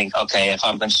people think, okay, if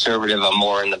I'm conservative, I'm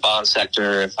more in the bond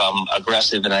sector. If I'm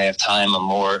aggressive and I have time, I'm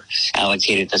more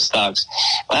allocated to stocks.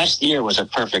 Last year was a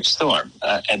perfect storm,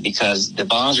 and because the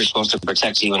bonds are supposed to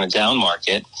protect you in a down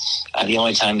market. The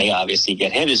only time they obviously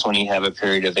get hit is when you have a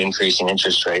period of increasing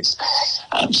interest rates.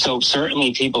 So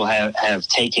certainly people have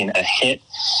taken a hit.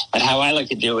 But how I like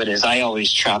to do it is I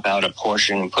always chop out a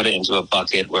portion and put it into a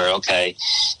bucket where, okay,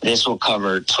 this will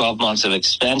cover 12 months of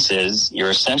expenses,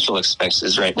 your essential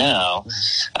expenses right now.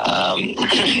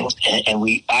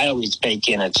 And I always bake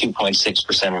in a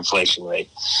 2.6% inflation rate.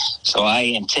 So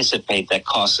I anticipate that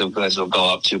cost of goods will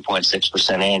go up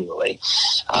 2.6% annually.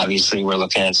 Obviously, we're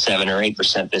looking at 7 or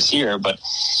 8% this year, but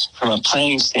from a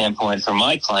planning standpoint, for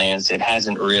my clients, it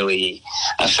hasn't really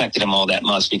affected them all that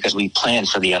much because we plan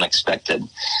for the unexpected.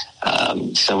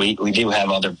 So we do have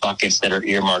other buckets that are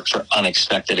earmarked for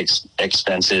unexpected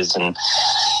expenses, and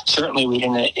certainly we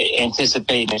didn't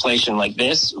anticipate inflation like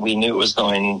this. We knew it was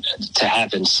going to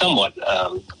happen somewhat,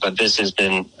 but this has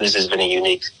been a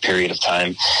unique period of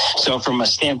time. So from a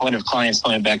standpoint of clients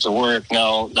going back to work,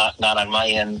 no, not on my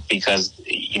end, because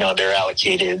they're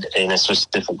allocated in a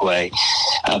specific way.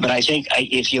 But I think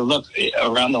if you look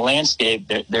around the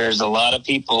landscape, there's a lot of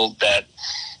people that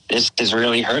this has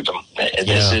really hurt them.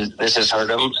 This has hurt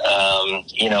them.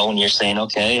 When you're saying,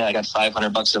 okay, I got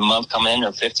 $500 a month come in,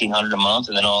 or $1,500 a month,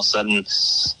 and then all of a sudden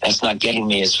that's not getting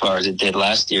me as far as it did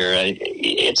last year.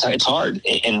 It's hard.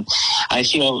 And I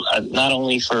feel not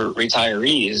only for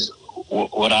retirees,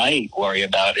 what I worry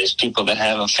about is people that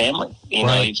have a family. You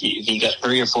know, if you got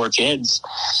 3 or 4 kids,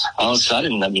 all of a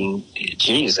sudden, I mean,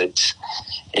 geez, it's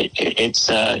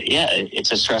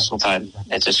a stressful time.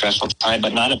 It's a stressful time,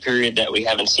 but not a period that we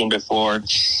haven't seen before,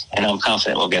 and I'm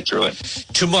confident we'll get through it.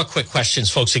 2 more quick questions,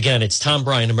 folks. Again, it's Tom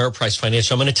Bryan, Ameriprise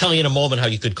Financial. I'm going to tell you in a moment how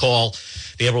you could call,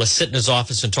 be able to sit in his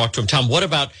office and talk to him. Tom, what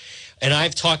about, and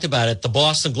I've talked about it, the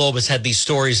Boston Globe has had these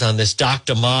stories on this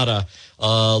Dr. Mata,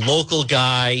 local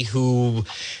guy who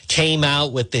came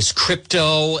out with this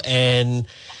crypto and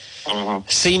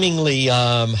seemingly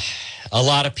a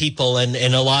lot of people and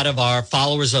a lot of our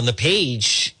followers on the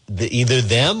page, either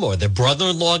them or their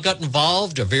brother-in-law got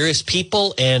involved or various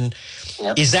people. And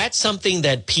is that something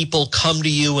that people come to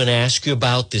you and ask you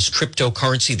about, this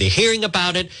cryptocurrency? They're hearing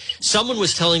about it. Someone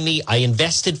was telling me I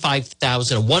invested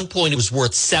 $5,000. At one point, it was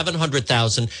worth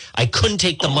 $700,000. I couldn't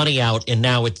take the money out, and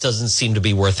now it doesn't seem to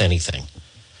be worth anything.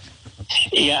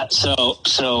 Yeah,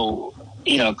 so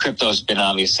you know, crypto's been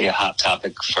obviously a hot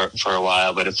topic for a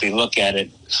while, but if we look at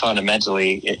it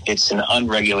fundamentally, it's an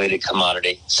unregulated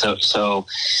commodity. So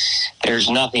there's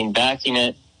nothing backing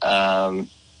it.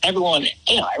 Everyone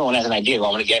has an idea. I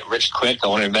want to get rich quick. I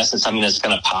want to invest in something that's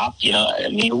going to pop. You know, I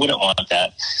mean, who wouldn't want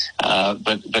that?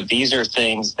 But these are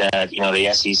things that, you know,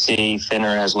 the SEC,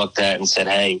 FINRA has looked at and said,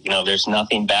 hey, you know, there's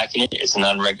nothing backing it. It's an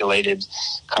unregulated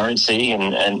currency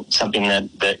and something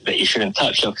that you shouldn't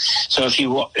touch. So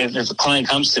if a client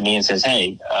comes to me and says,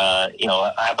 hey, you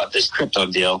know, how about this crypto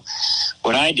deal?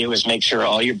 What I do is make sure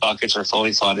all your buckets are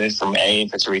fully funded from A,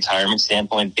 if it's a retirement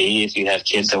standpoint, B, if you have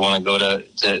kids that want to go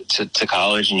to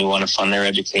college and you want to fund their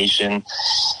education,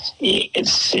 and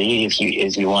C,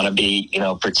 if you want to be, you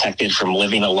know, protected from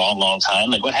living a long time.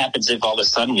 Like, what happens if all of a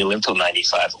sudden you live till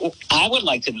 95? I would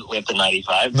like to live to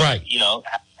 95, but, right? You know,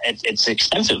 it's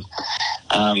expensive.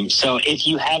 So if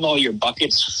you have all your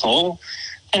buckets full,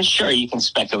 and sure, you can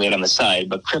speculate on the side,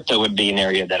 but crypto would be an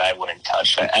area that I wouldn't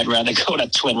touch. I'd rather go to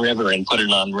Twin River and put it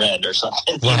on red or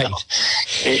something. Right. You know?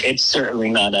 It's certainly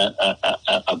not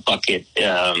a bucket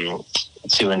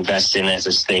to invest in as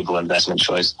a stable investment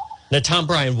choice. Now, Tom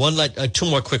Bryan, 2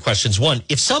 more quick questions. One,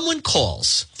 if someone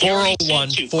calls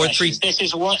 401-43...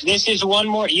 This is one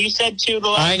more. You said 2 the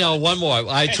last. I know, one more.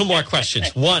 I have 2 more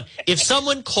questions. One, if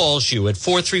someone calls you at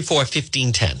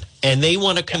 434-1510 and they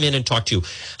want to come in and talk to you,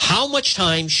 how much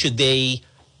time should they,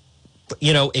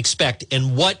 you know, expect,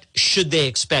 and what should they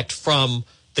expect from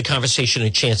the conversation, a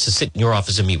chance to sit in your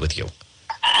office and meet with you?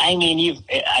 I mean,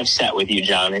 I've sat with you,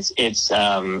 John. It's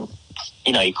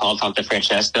you know, you call, talk to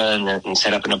Francesca and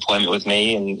set up an appointment with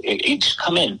me, and you just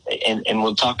come in and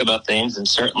we'll talk about things. And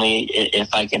certainly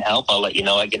if I can help, I'll let you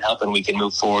know I can help and we can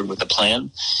move forward with the plan.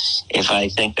 If I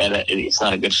think that it's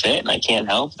not a good fit and I can't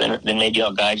help, then maybe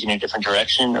I'll guide you in a different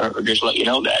direction or just let you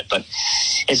know that. But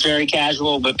it's very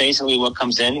casual, but basically what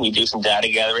comes in, we do some data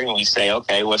gathering and we say,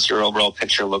 okay, what's your overall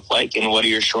picture look like and what are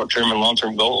your short-term and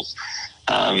long-term goals?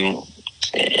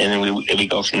 And we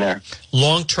go from there.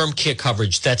 Long-term care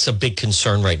coverage, that's a big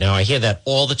concern right now. I hear that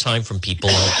all the time from people.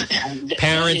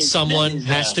 Parents, someone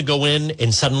has to go in,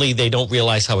 and suddenly they don't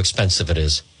realize how expensive it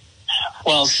is.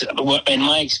 Well, in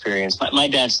my experience, my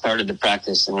dad started the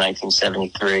practice in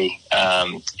 1973,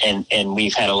 and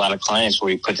we've had a lot of clients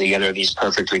where we put together these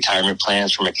perfect retirement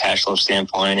plans from a cash flow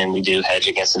standpoint, and we do hedge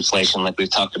against inflation like we've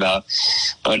talked about.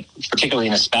 But particularly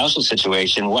in a spousal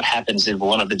situation, what happens if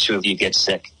one of the two of you gets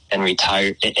sick and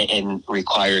retire and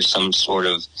requires some sort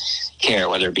of care,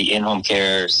 whether it be in-home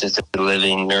care, assisted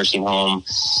living, nursing home?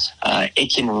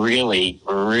 It can really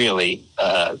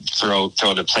throw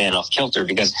the plan off kilter,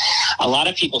 because a lot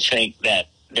of people think that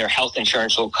their health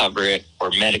insurance will cover it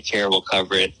or Medicare will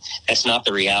cover it. That's not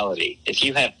the reality. If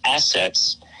you have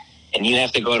assets and you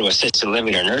have to go to assisted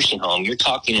living or nursing home, you're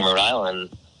talking in Rhode Island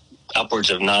upwards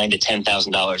of $9,000 to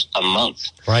 $10,000 a month.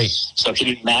 Right. So can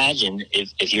you imagine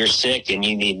if you're sick and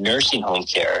you need nursing home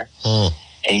care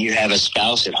and you have a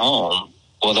spouse at home?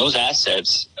 Well, those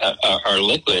assets are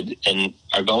liquid and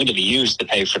are going to be used to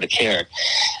pay for the care.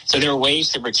 So there are ways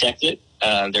to protect it.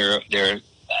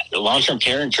 Long-term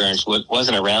care insurance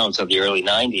wasn't around until the early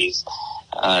 90s,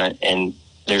 and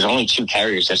there's only 2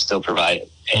 carriers that still provide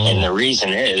it. And the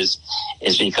reason is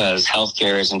because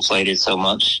healthcare is inflated so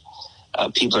much.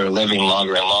 People are living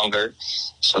longer and longer,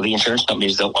 so the insurance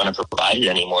companies don't want to provide it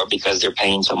anymore because they're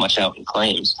paying so much out in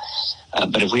claims.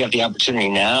 But if we have the opportunity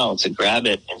now to grab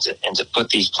it and to put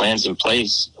these plans in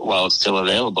place while it's still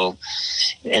available,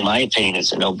 in my opinion,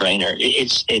 it's a no-brainer.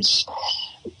 It's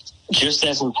just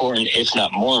as important, if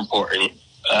not more important,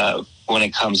 when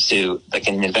it comes to like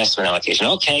an investment allocation.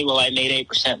 Okay, well, I made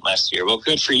 8% last year. Well,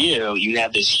 good for you. You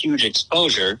have this huge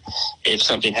exposure if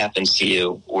something happens to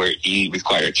you where you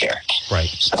require care. Right.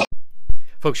 So,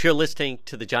 Folks, you're listening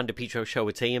to the John DePietro Show.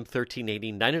 It's AM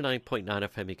 1380, 99.9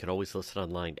 FM. You can always listen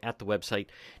online at the website,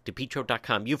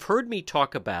 DePietro.com. You've heard me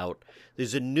talk about,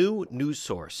 there's a new news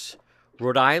source,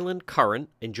 Rhode Island Current,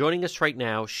 and joining us right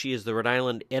now, she is the Rhode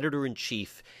Island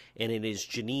Editor-in-Chief, and it is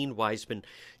Janine Wiseman.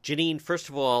 Janine, first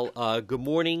of all, good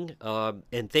morning,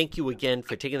 and thank you again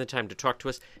for taking the time to talk to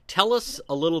us. Tell us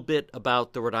a little bit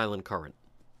about the Rhode Island Current.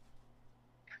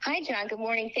 Hi, John. Good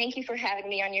morning. Thank you for having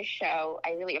me on your show.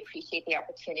 I really appreciate the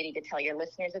opportunity to tell your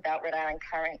listeners about Rhode Island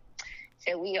Current.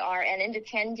 So we are an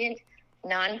independent,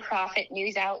 nonprofit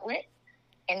news outlet,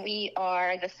 and we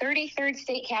are the 33rd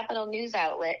state capital news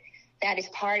outlet that is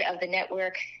part of the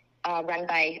network run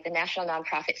by the National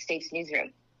Nonprofit States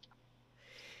Newsroom.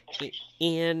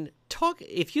 And talk,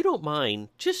 if you don't mind,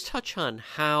 just touch on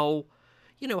how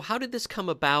did this come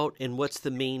about and what's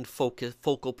the main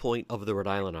focal point of the Rhode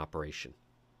Island operation?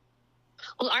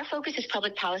 Well, our focus is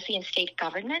public policy and state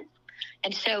government.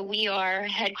 And so we are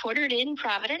headquartered in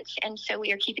Providence. And so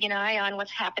we are keeping an eye on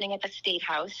what's happening at the State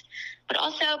House, but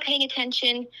also paying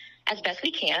attention as best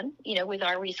we can, with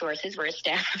our resources. We're a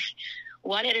staff of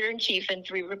one editor-in-chief and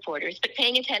 3 reporters, but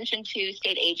paying attention to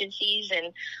state agencies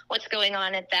and what's going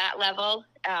on at that level.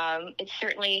 It's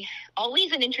certainly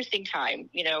always an interesting time.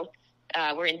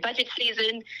 We're in budget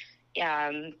season.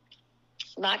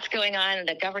 Lots going on.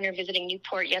 The governor visiting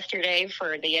Newport yesterday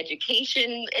for the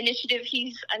education initiative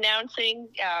he's announcing.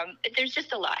 There's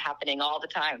just a lot happening all the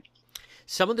time.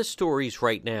 Some of the stories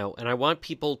right now, and I want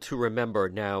people to remember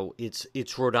now, it's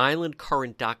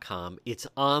RhodeIslandCurrent.com. It's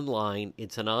online.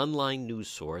 It's an online news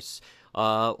source.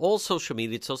 All social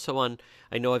media. It's also on,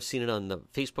 I know I've seen it on the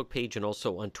Facebook page and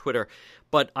also on Twitter.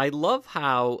 But I love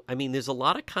how, there's a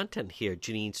lot of content here,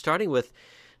 Janine, starting with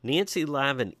Nancy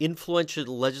Lavin,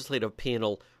 influential legislative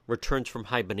panel, returns from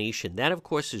hibernation. That, of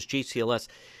course, is JCLS.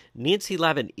 Nancy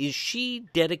Lavin, is she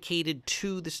dedicated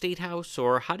to the State House,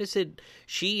 or how does it?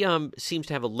 She seems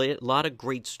to have a lot of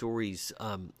great stories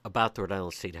about the Rhode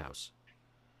Island State House.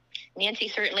 Nancy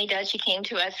certainly does. She came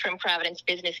to us from Providence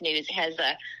Business News, has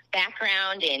a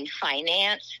background in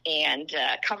finance and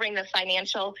covering the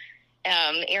financial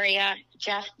area,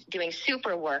 just doing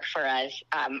super work for us.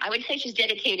 I would say she's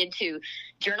dedicated to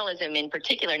journalism in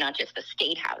particular, not just the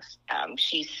State House.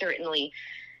 She's certainly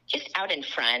just out in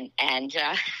front. And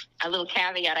a little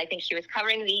caveat, I think she was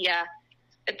covering the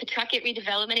Pawtucket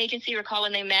Redevelopment Agency. Recall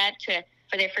when they met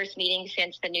for their first meeting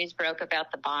since the news broke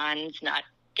about the bonds not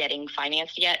getting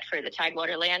financed yet for the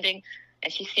Tidewater Landing.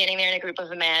 And she's standing there in a group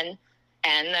of men.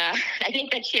 And I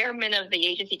think the chairman of the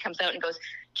agency comes out and goes,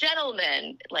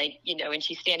 "Gentlemen," and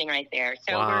she's standing right there.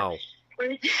 So wow.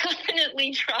 We're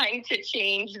definitely trying to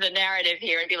change the narrative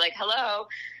here and be like, hello,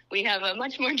 we have a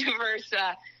much more diverse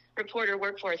reporter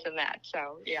workforce than that.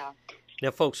 So, yeah.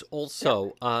 Now, folks,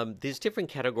 also, there's different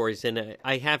categories, and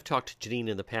I have talked to Janine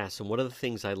in the past, and one of the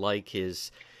things I like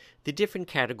is the different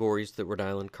categories that Rhode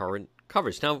Island Current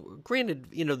covers. Now, granted,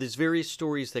 there's various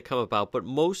stories that come about, but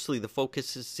mostly the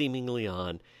focus is seemingly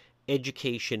on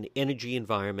education, energy,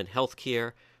 environment,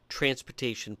 healthcare,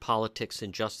 transportation, politics,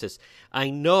 and justice.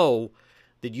 I know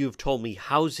that you've told me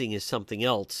housing is something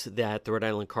else that the Rhode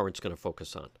Island Current's going to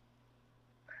focus on.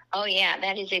 Oh, yeah,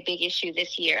 that is a big issue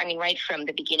this year. Right from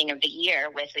the beginning of the year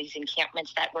with these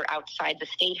encampments that were outside the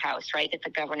State House, right, that the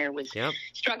governor was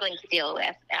struggling to deal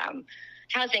with.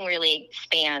 Housing really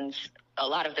spans a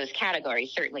lot of those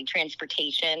categories, certainly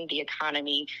transportation, the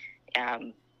economy,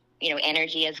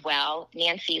 energy as well.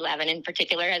 Nancy Lavin in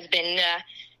particular has been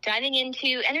diving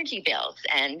into energy bills,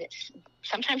 and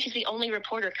sometimes she's the only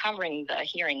reporter covering the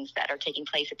hearings that are taking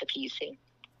place at the PUC.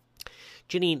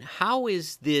 Janine, how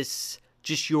is this,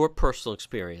 just your personal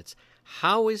experience,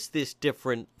 how is this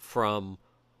different from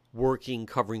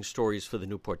covering stories for the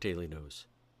Newport Daily News?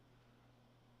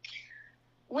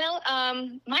 Well,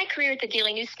 my career at the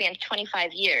Daily News spans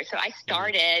 25 years. So I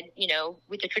started,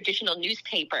 with the traditional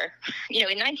newspaper. In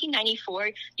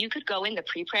 1994, you could go in the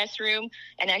pre-press room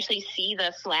and actually see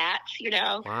the slats,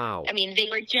 Wow. They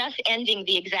were just ending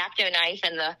the X-Acto knife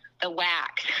and the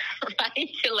wax, right,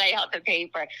 to lay out the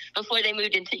paper before they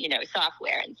moved into,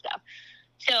 software and stuff.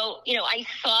 So, I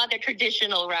saw the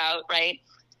traditional route, right?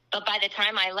 But by the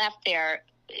time I left there,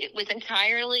 it was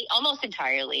almost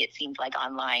entirely, it seemed like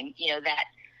online, that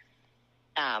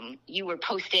you were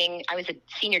posting. I was a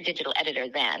senior digital editor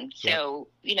then. So,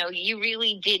 you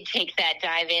really did take that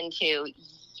dive into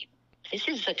this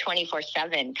is a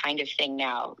 24/7 kind of thing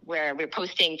now, where we're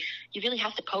posting. You really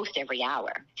have to post every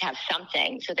hour to have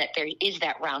something, so that there is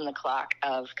that round the clock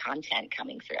of content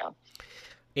coming through.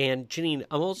 And Janine,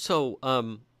 I'm also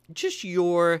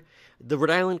the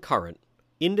Rhode Island Current,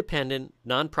 independent,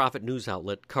 nonprofit news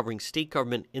outlet covering state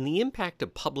government and the impact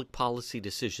of public policy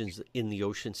decisions in the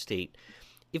Ocean State.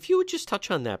 If you would just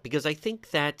touch on that, because I think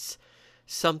that's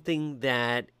something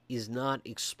that is not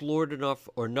explored enough,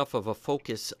 or enough of a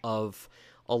focus of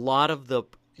a lot of the,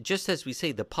 just as we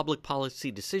say, the public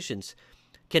policy decisions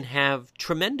can have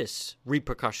tremendous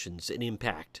repercussions and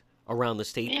impact around the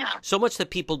state, so much that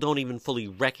people don't even fully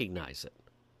recognize it.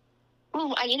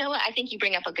 Well, you know what? I think you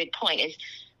bring up a good point, is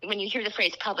when you hear the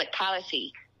phrase public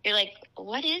policy, you're like,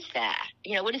 what is that?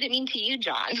 What does it mean to you,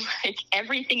 John? Like,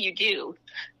 everything you do,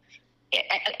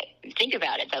 think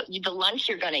about it, though. The lunch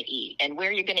you're going to eat and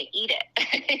where you're going to eat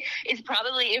it is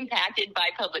probably impacted by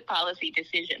public policy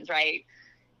decisions, right?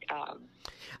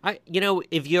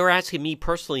 If you're asking me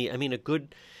personally, I mean, a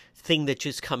good thing that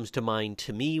just comes to mind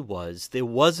to me was there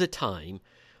was a time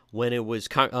when it was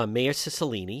Mayor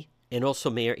Cicilline and also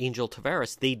Mayor Angel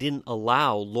Tavares, they didn't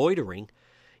allow loitering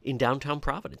in downtown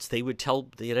Providence. They'd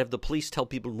have the police tell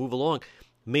people to move along.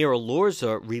 Mayor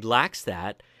Alorza relaxed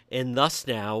that, and thus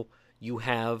now you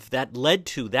have that led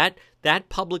to that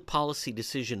public policy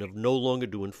decision of no longer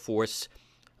to enforce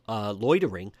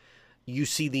loitering. You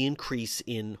see the increase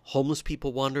in homeless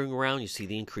people wandering around. You see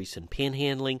the increase in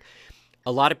panhandling.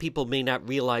 A lot of people may not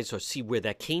realize or see where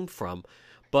that came from,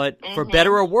 but for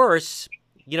better or worse,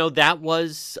 that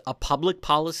was a public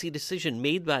policy decision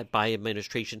made by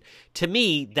administration. To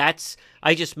me,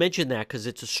 I just mentioned that because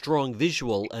it's a strong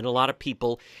visual, and a lot of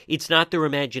people, it's not their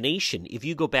imagination. If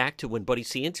you go back to when Buddy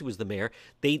Cianci was the mayor,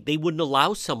 they wouldn't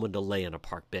allow someone to lay on a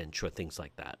park bench or things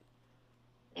like that.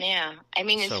 Yeah, I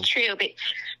mean, it's true, but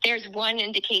there's one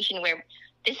indication where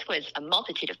this was a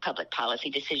multitude of public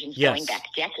policy decisions going back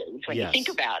decades when you think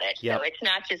about it. Yep. So it's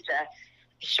not just a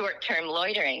short-term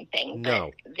loitering thing.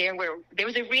 No. But there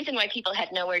was a reason why people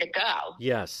had nowhere to go.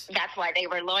 Yes. That's why they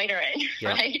were loitering,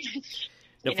 right?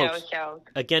 Now,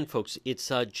 again, folks, it's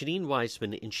Janine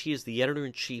Wiseman, and she is the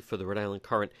editor-in-chief for the Rhode Island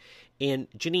Current. And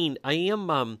Janine, I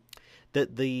am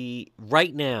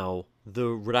right now the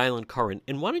Rhode Island Current,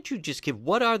 and why don't you just give,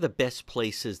 what are the best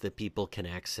places that people can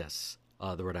access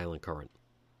the Rhode Island Current?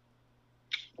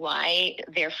 Why,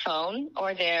 their phone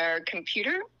or their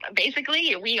computer.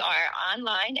 Basically, we are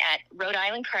online at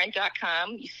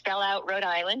RhodeIslandCurrent.com. You spell out Rhode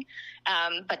Island.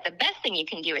 But the best thing you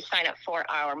can do is sign up for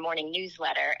our morning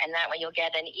newsletter, and that way you'll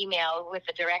get an email with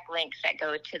the direct links that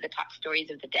go to the top stories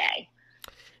of the day.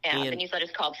 The newsletter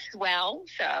is called Swell,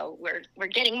 so we're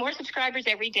getting more subscribers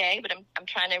every day, but I'm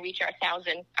trying to reach our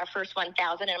first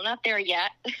 1,000, and I'm not there yet.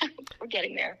 We're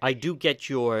getting there. I do get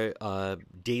your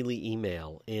daily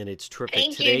email, and it's terrific.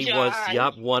 Thank Today you, John.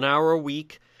 was 1 hour a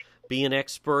week. Be an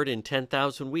expert in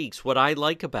 10,000 weeks. What I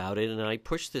like about it, and I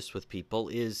push this with people,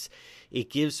 is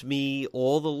it gives me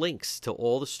all the links to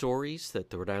all the stories that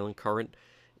the Rhode Island Current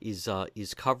is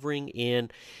covering,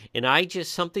 and I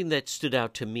just, something that stood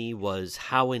out to me was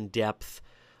how in depth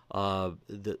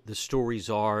the stories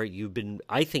are. You've been,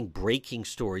 I think, breaking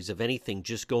stories, of anything,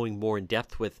 just going more in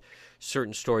depth with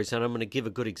certain stories. And I'm going to give a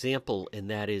good example,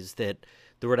 and that is that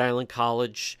the Rhode Island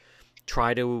College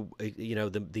try to,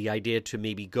 the idea to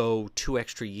maybe go 2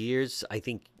 extra years. I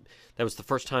think that was the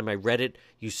first time I read it.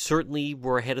 You certainly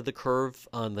were ahead of the curve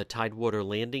on the Tidewater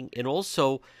Landing, and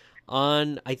also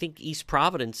on, I think, East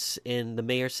Providence, and the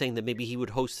mayor saying that maybe he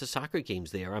would host the soccer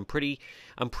games there. I'm pretty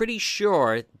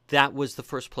sure that was the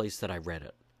first place that I read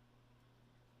it.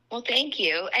 Well, thank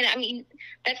you. And I mean,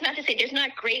 that's not to say there's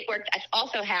not great work that's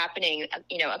also happening,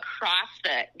 across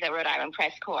the Rhode Island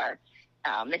Press Corps.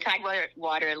 The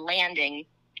Tidewater Landing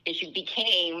issue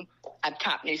became a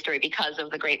top news story because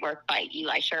of the great work by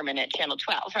Eli Sherman at Channel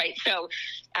 12, right? So,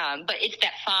 but it's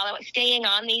that staying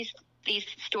on these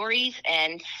stories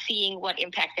and seeing what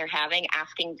impact they're having,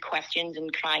 asking questions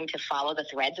and trying to follow the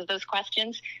threads of those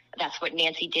questions. That's what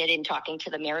Nancy did in talking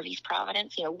to the mayor of East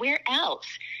Providence. Where else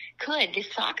could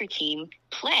this soccer team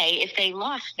play if they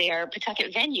lost their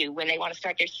Pawtucket venue when they want to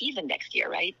start their season next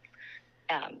year, right?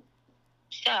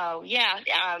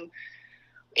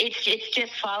 It's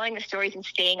just following the stories and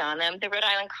staying on them. The Rhode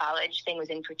Island College thing was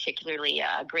in particularly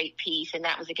a great piece, and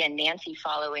that was, again, Nancy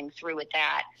following through with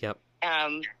that. Yep.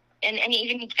 And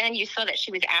even then, you saw that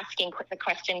she was asking the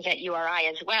questions at URI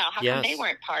as well. How come they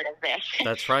weren't part of this?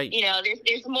 That's right.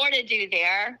 There's more to do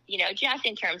there, just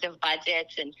in terms of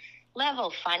budgets and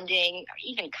level funding, or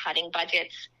even cutting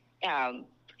budgets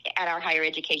at our higher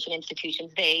education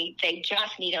institutions. They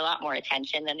just need a lot more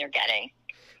attention than they're getting.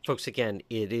 Folks, again,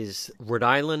 it is Rhode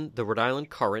Island, the Rhode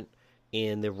Island Current,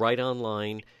 and they're right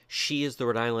online. She is the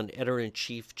Rhode Island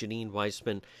Editor-in-Chief, Janine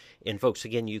Weissman. And, folks,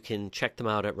 again, you can check them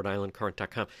out at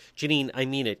rhodeislandcurrent.com. Janine, I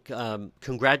mean it.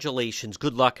 Congratulations.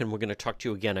 Good luck, and we're going to talk to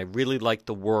you again. I really like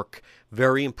the work.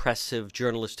 Very impressive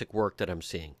journalistic work that I'm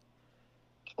seeing.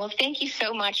 Well, thank you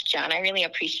so much, John. I really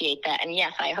appreciate that. And,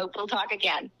 yes, I hope we'll talk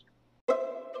again.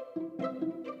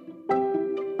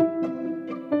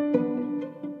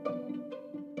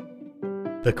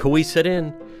 The Coesit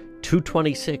Inn,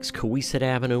 226 Coesit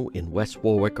Avenue in West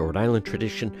Warwick, a Rhode Island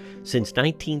tradition since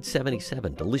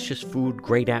 1977. Delicious food,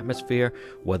 great atmosphere,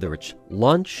 whether it's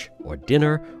lunch or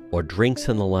dinner or drinks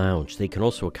in the lounge. They can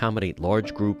also accommodate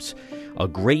large groups. A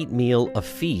great meal, a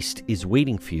feast, is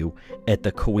waiting for you at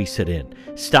the Coesit Inn.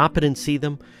 Stop it and see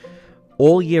them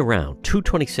all year round.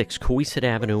 226 Coesit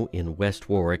Avenue in West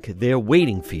Warwick. They're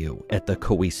waiting for you at the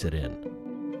Coesit Inn.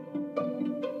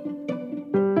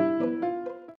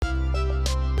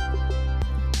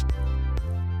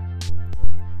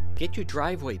 Get your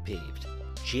driveway paved.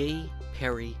 J.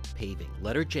 Perry Paving.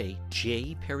 Letter J.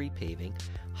 J. Perry Paving.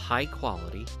 High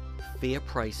quality, fair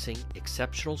pricing,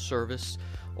 exceptional service.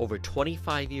 Over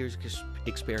 25 years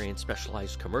experience,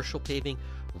 specialized commercial paving,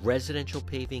 residential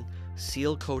paving,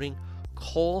 seal coating.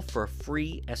 Call for a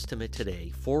free estimate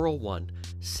today.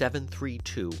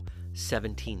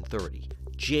 401-732-1730.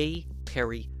 J.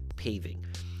 Perry Paving.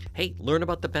 Hey, learn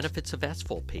about the benefits of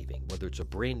asphalt paving, whether it's a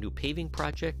brand new paving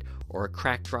project or a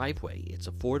cracked driveway. It's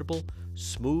affordable,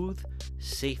 smooth,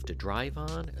 safe to drive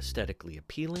on, aesthetically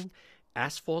appealing.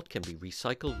 Asphalt can be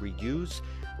recycled, reused.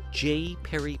 J.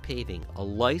 Perry Paving, a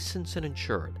licensed and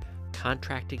insured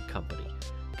contracting company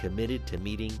committed to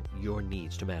meeting your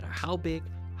needs, no matter how big,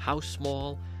 how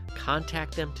small.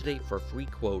 Contact them today for a free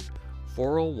quote,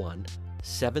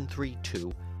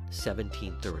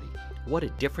 401-732-1730. What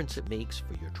a difference it makes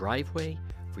for your driveway,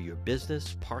 for your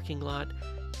business, parking lot.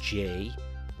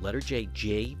 Letter J,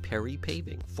 J. Perry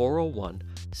Paving,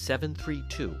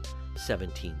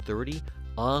 401-732-1730.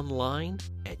 Online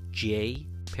at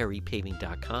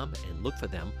jperrypaving.com and look for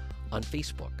them on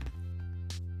Facebook.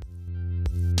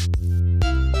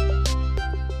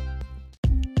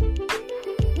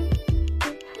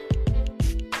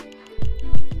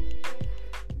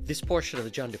 This portion of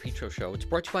the John DePietro Show, it's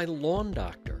brought to you by Lawn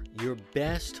Doctor, your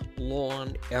best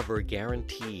lawn ever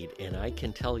guaranteed. And I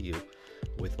can tell you,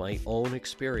 with my own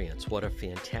experience, what a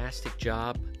fantastic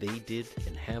job they did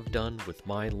and have done with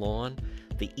my lawn.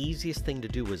 The easiest thing to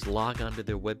do is log on to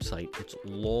their website. It's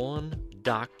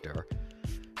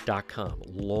lawndoctor.com.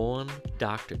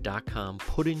 Lawndoctor.com.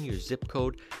 Put in your zip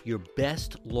code, your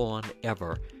best lawn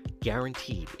ever,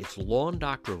 guaranteed. It's Lawn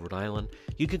Doctor of Rhode Island.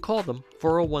 You can call them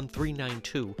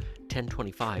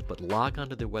 401-392-1025, but log on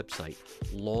to their website,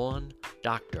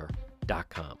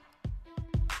 lawndoctor.com.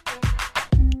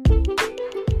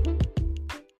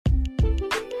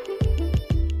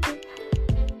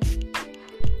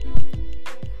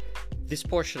 This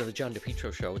portion of the John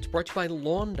DePietro Show, it's brought to you by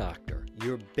Lawn Doctor,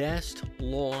 your best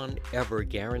lawn ever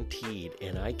guaranteed.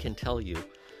 And I can tell you,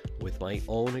 with my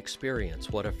own experience,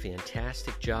 what a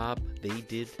fantastic job they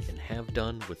did and have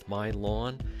done with my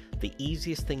lawn. The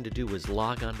easiest thing to do is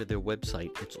log on to their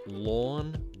website. It's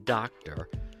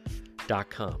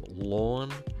lawndoctor.com.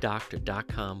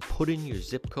 Lawndoctor.com. Put in your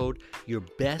zip code, your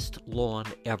best lawn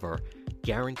ever,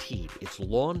 guaranteed. It's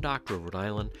Lawn Doctor of Rhode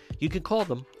Island. You can call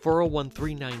them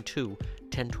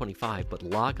 401-392-1025, but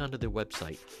log on to their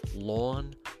website,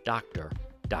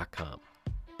 lawndoctor.com.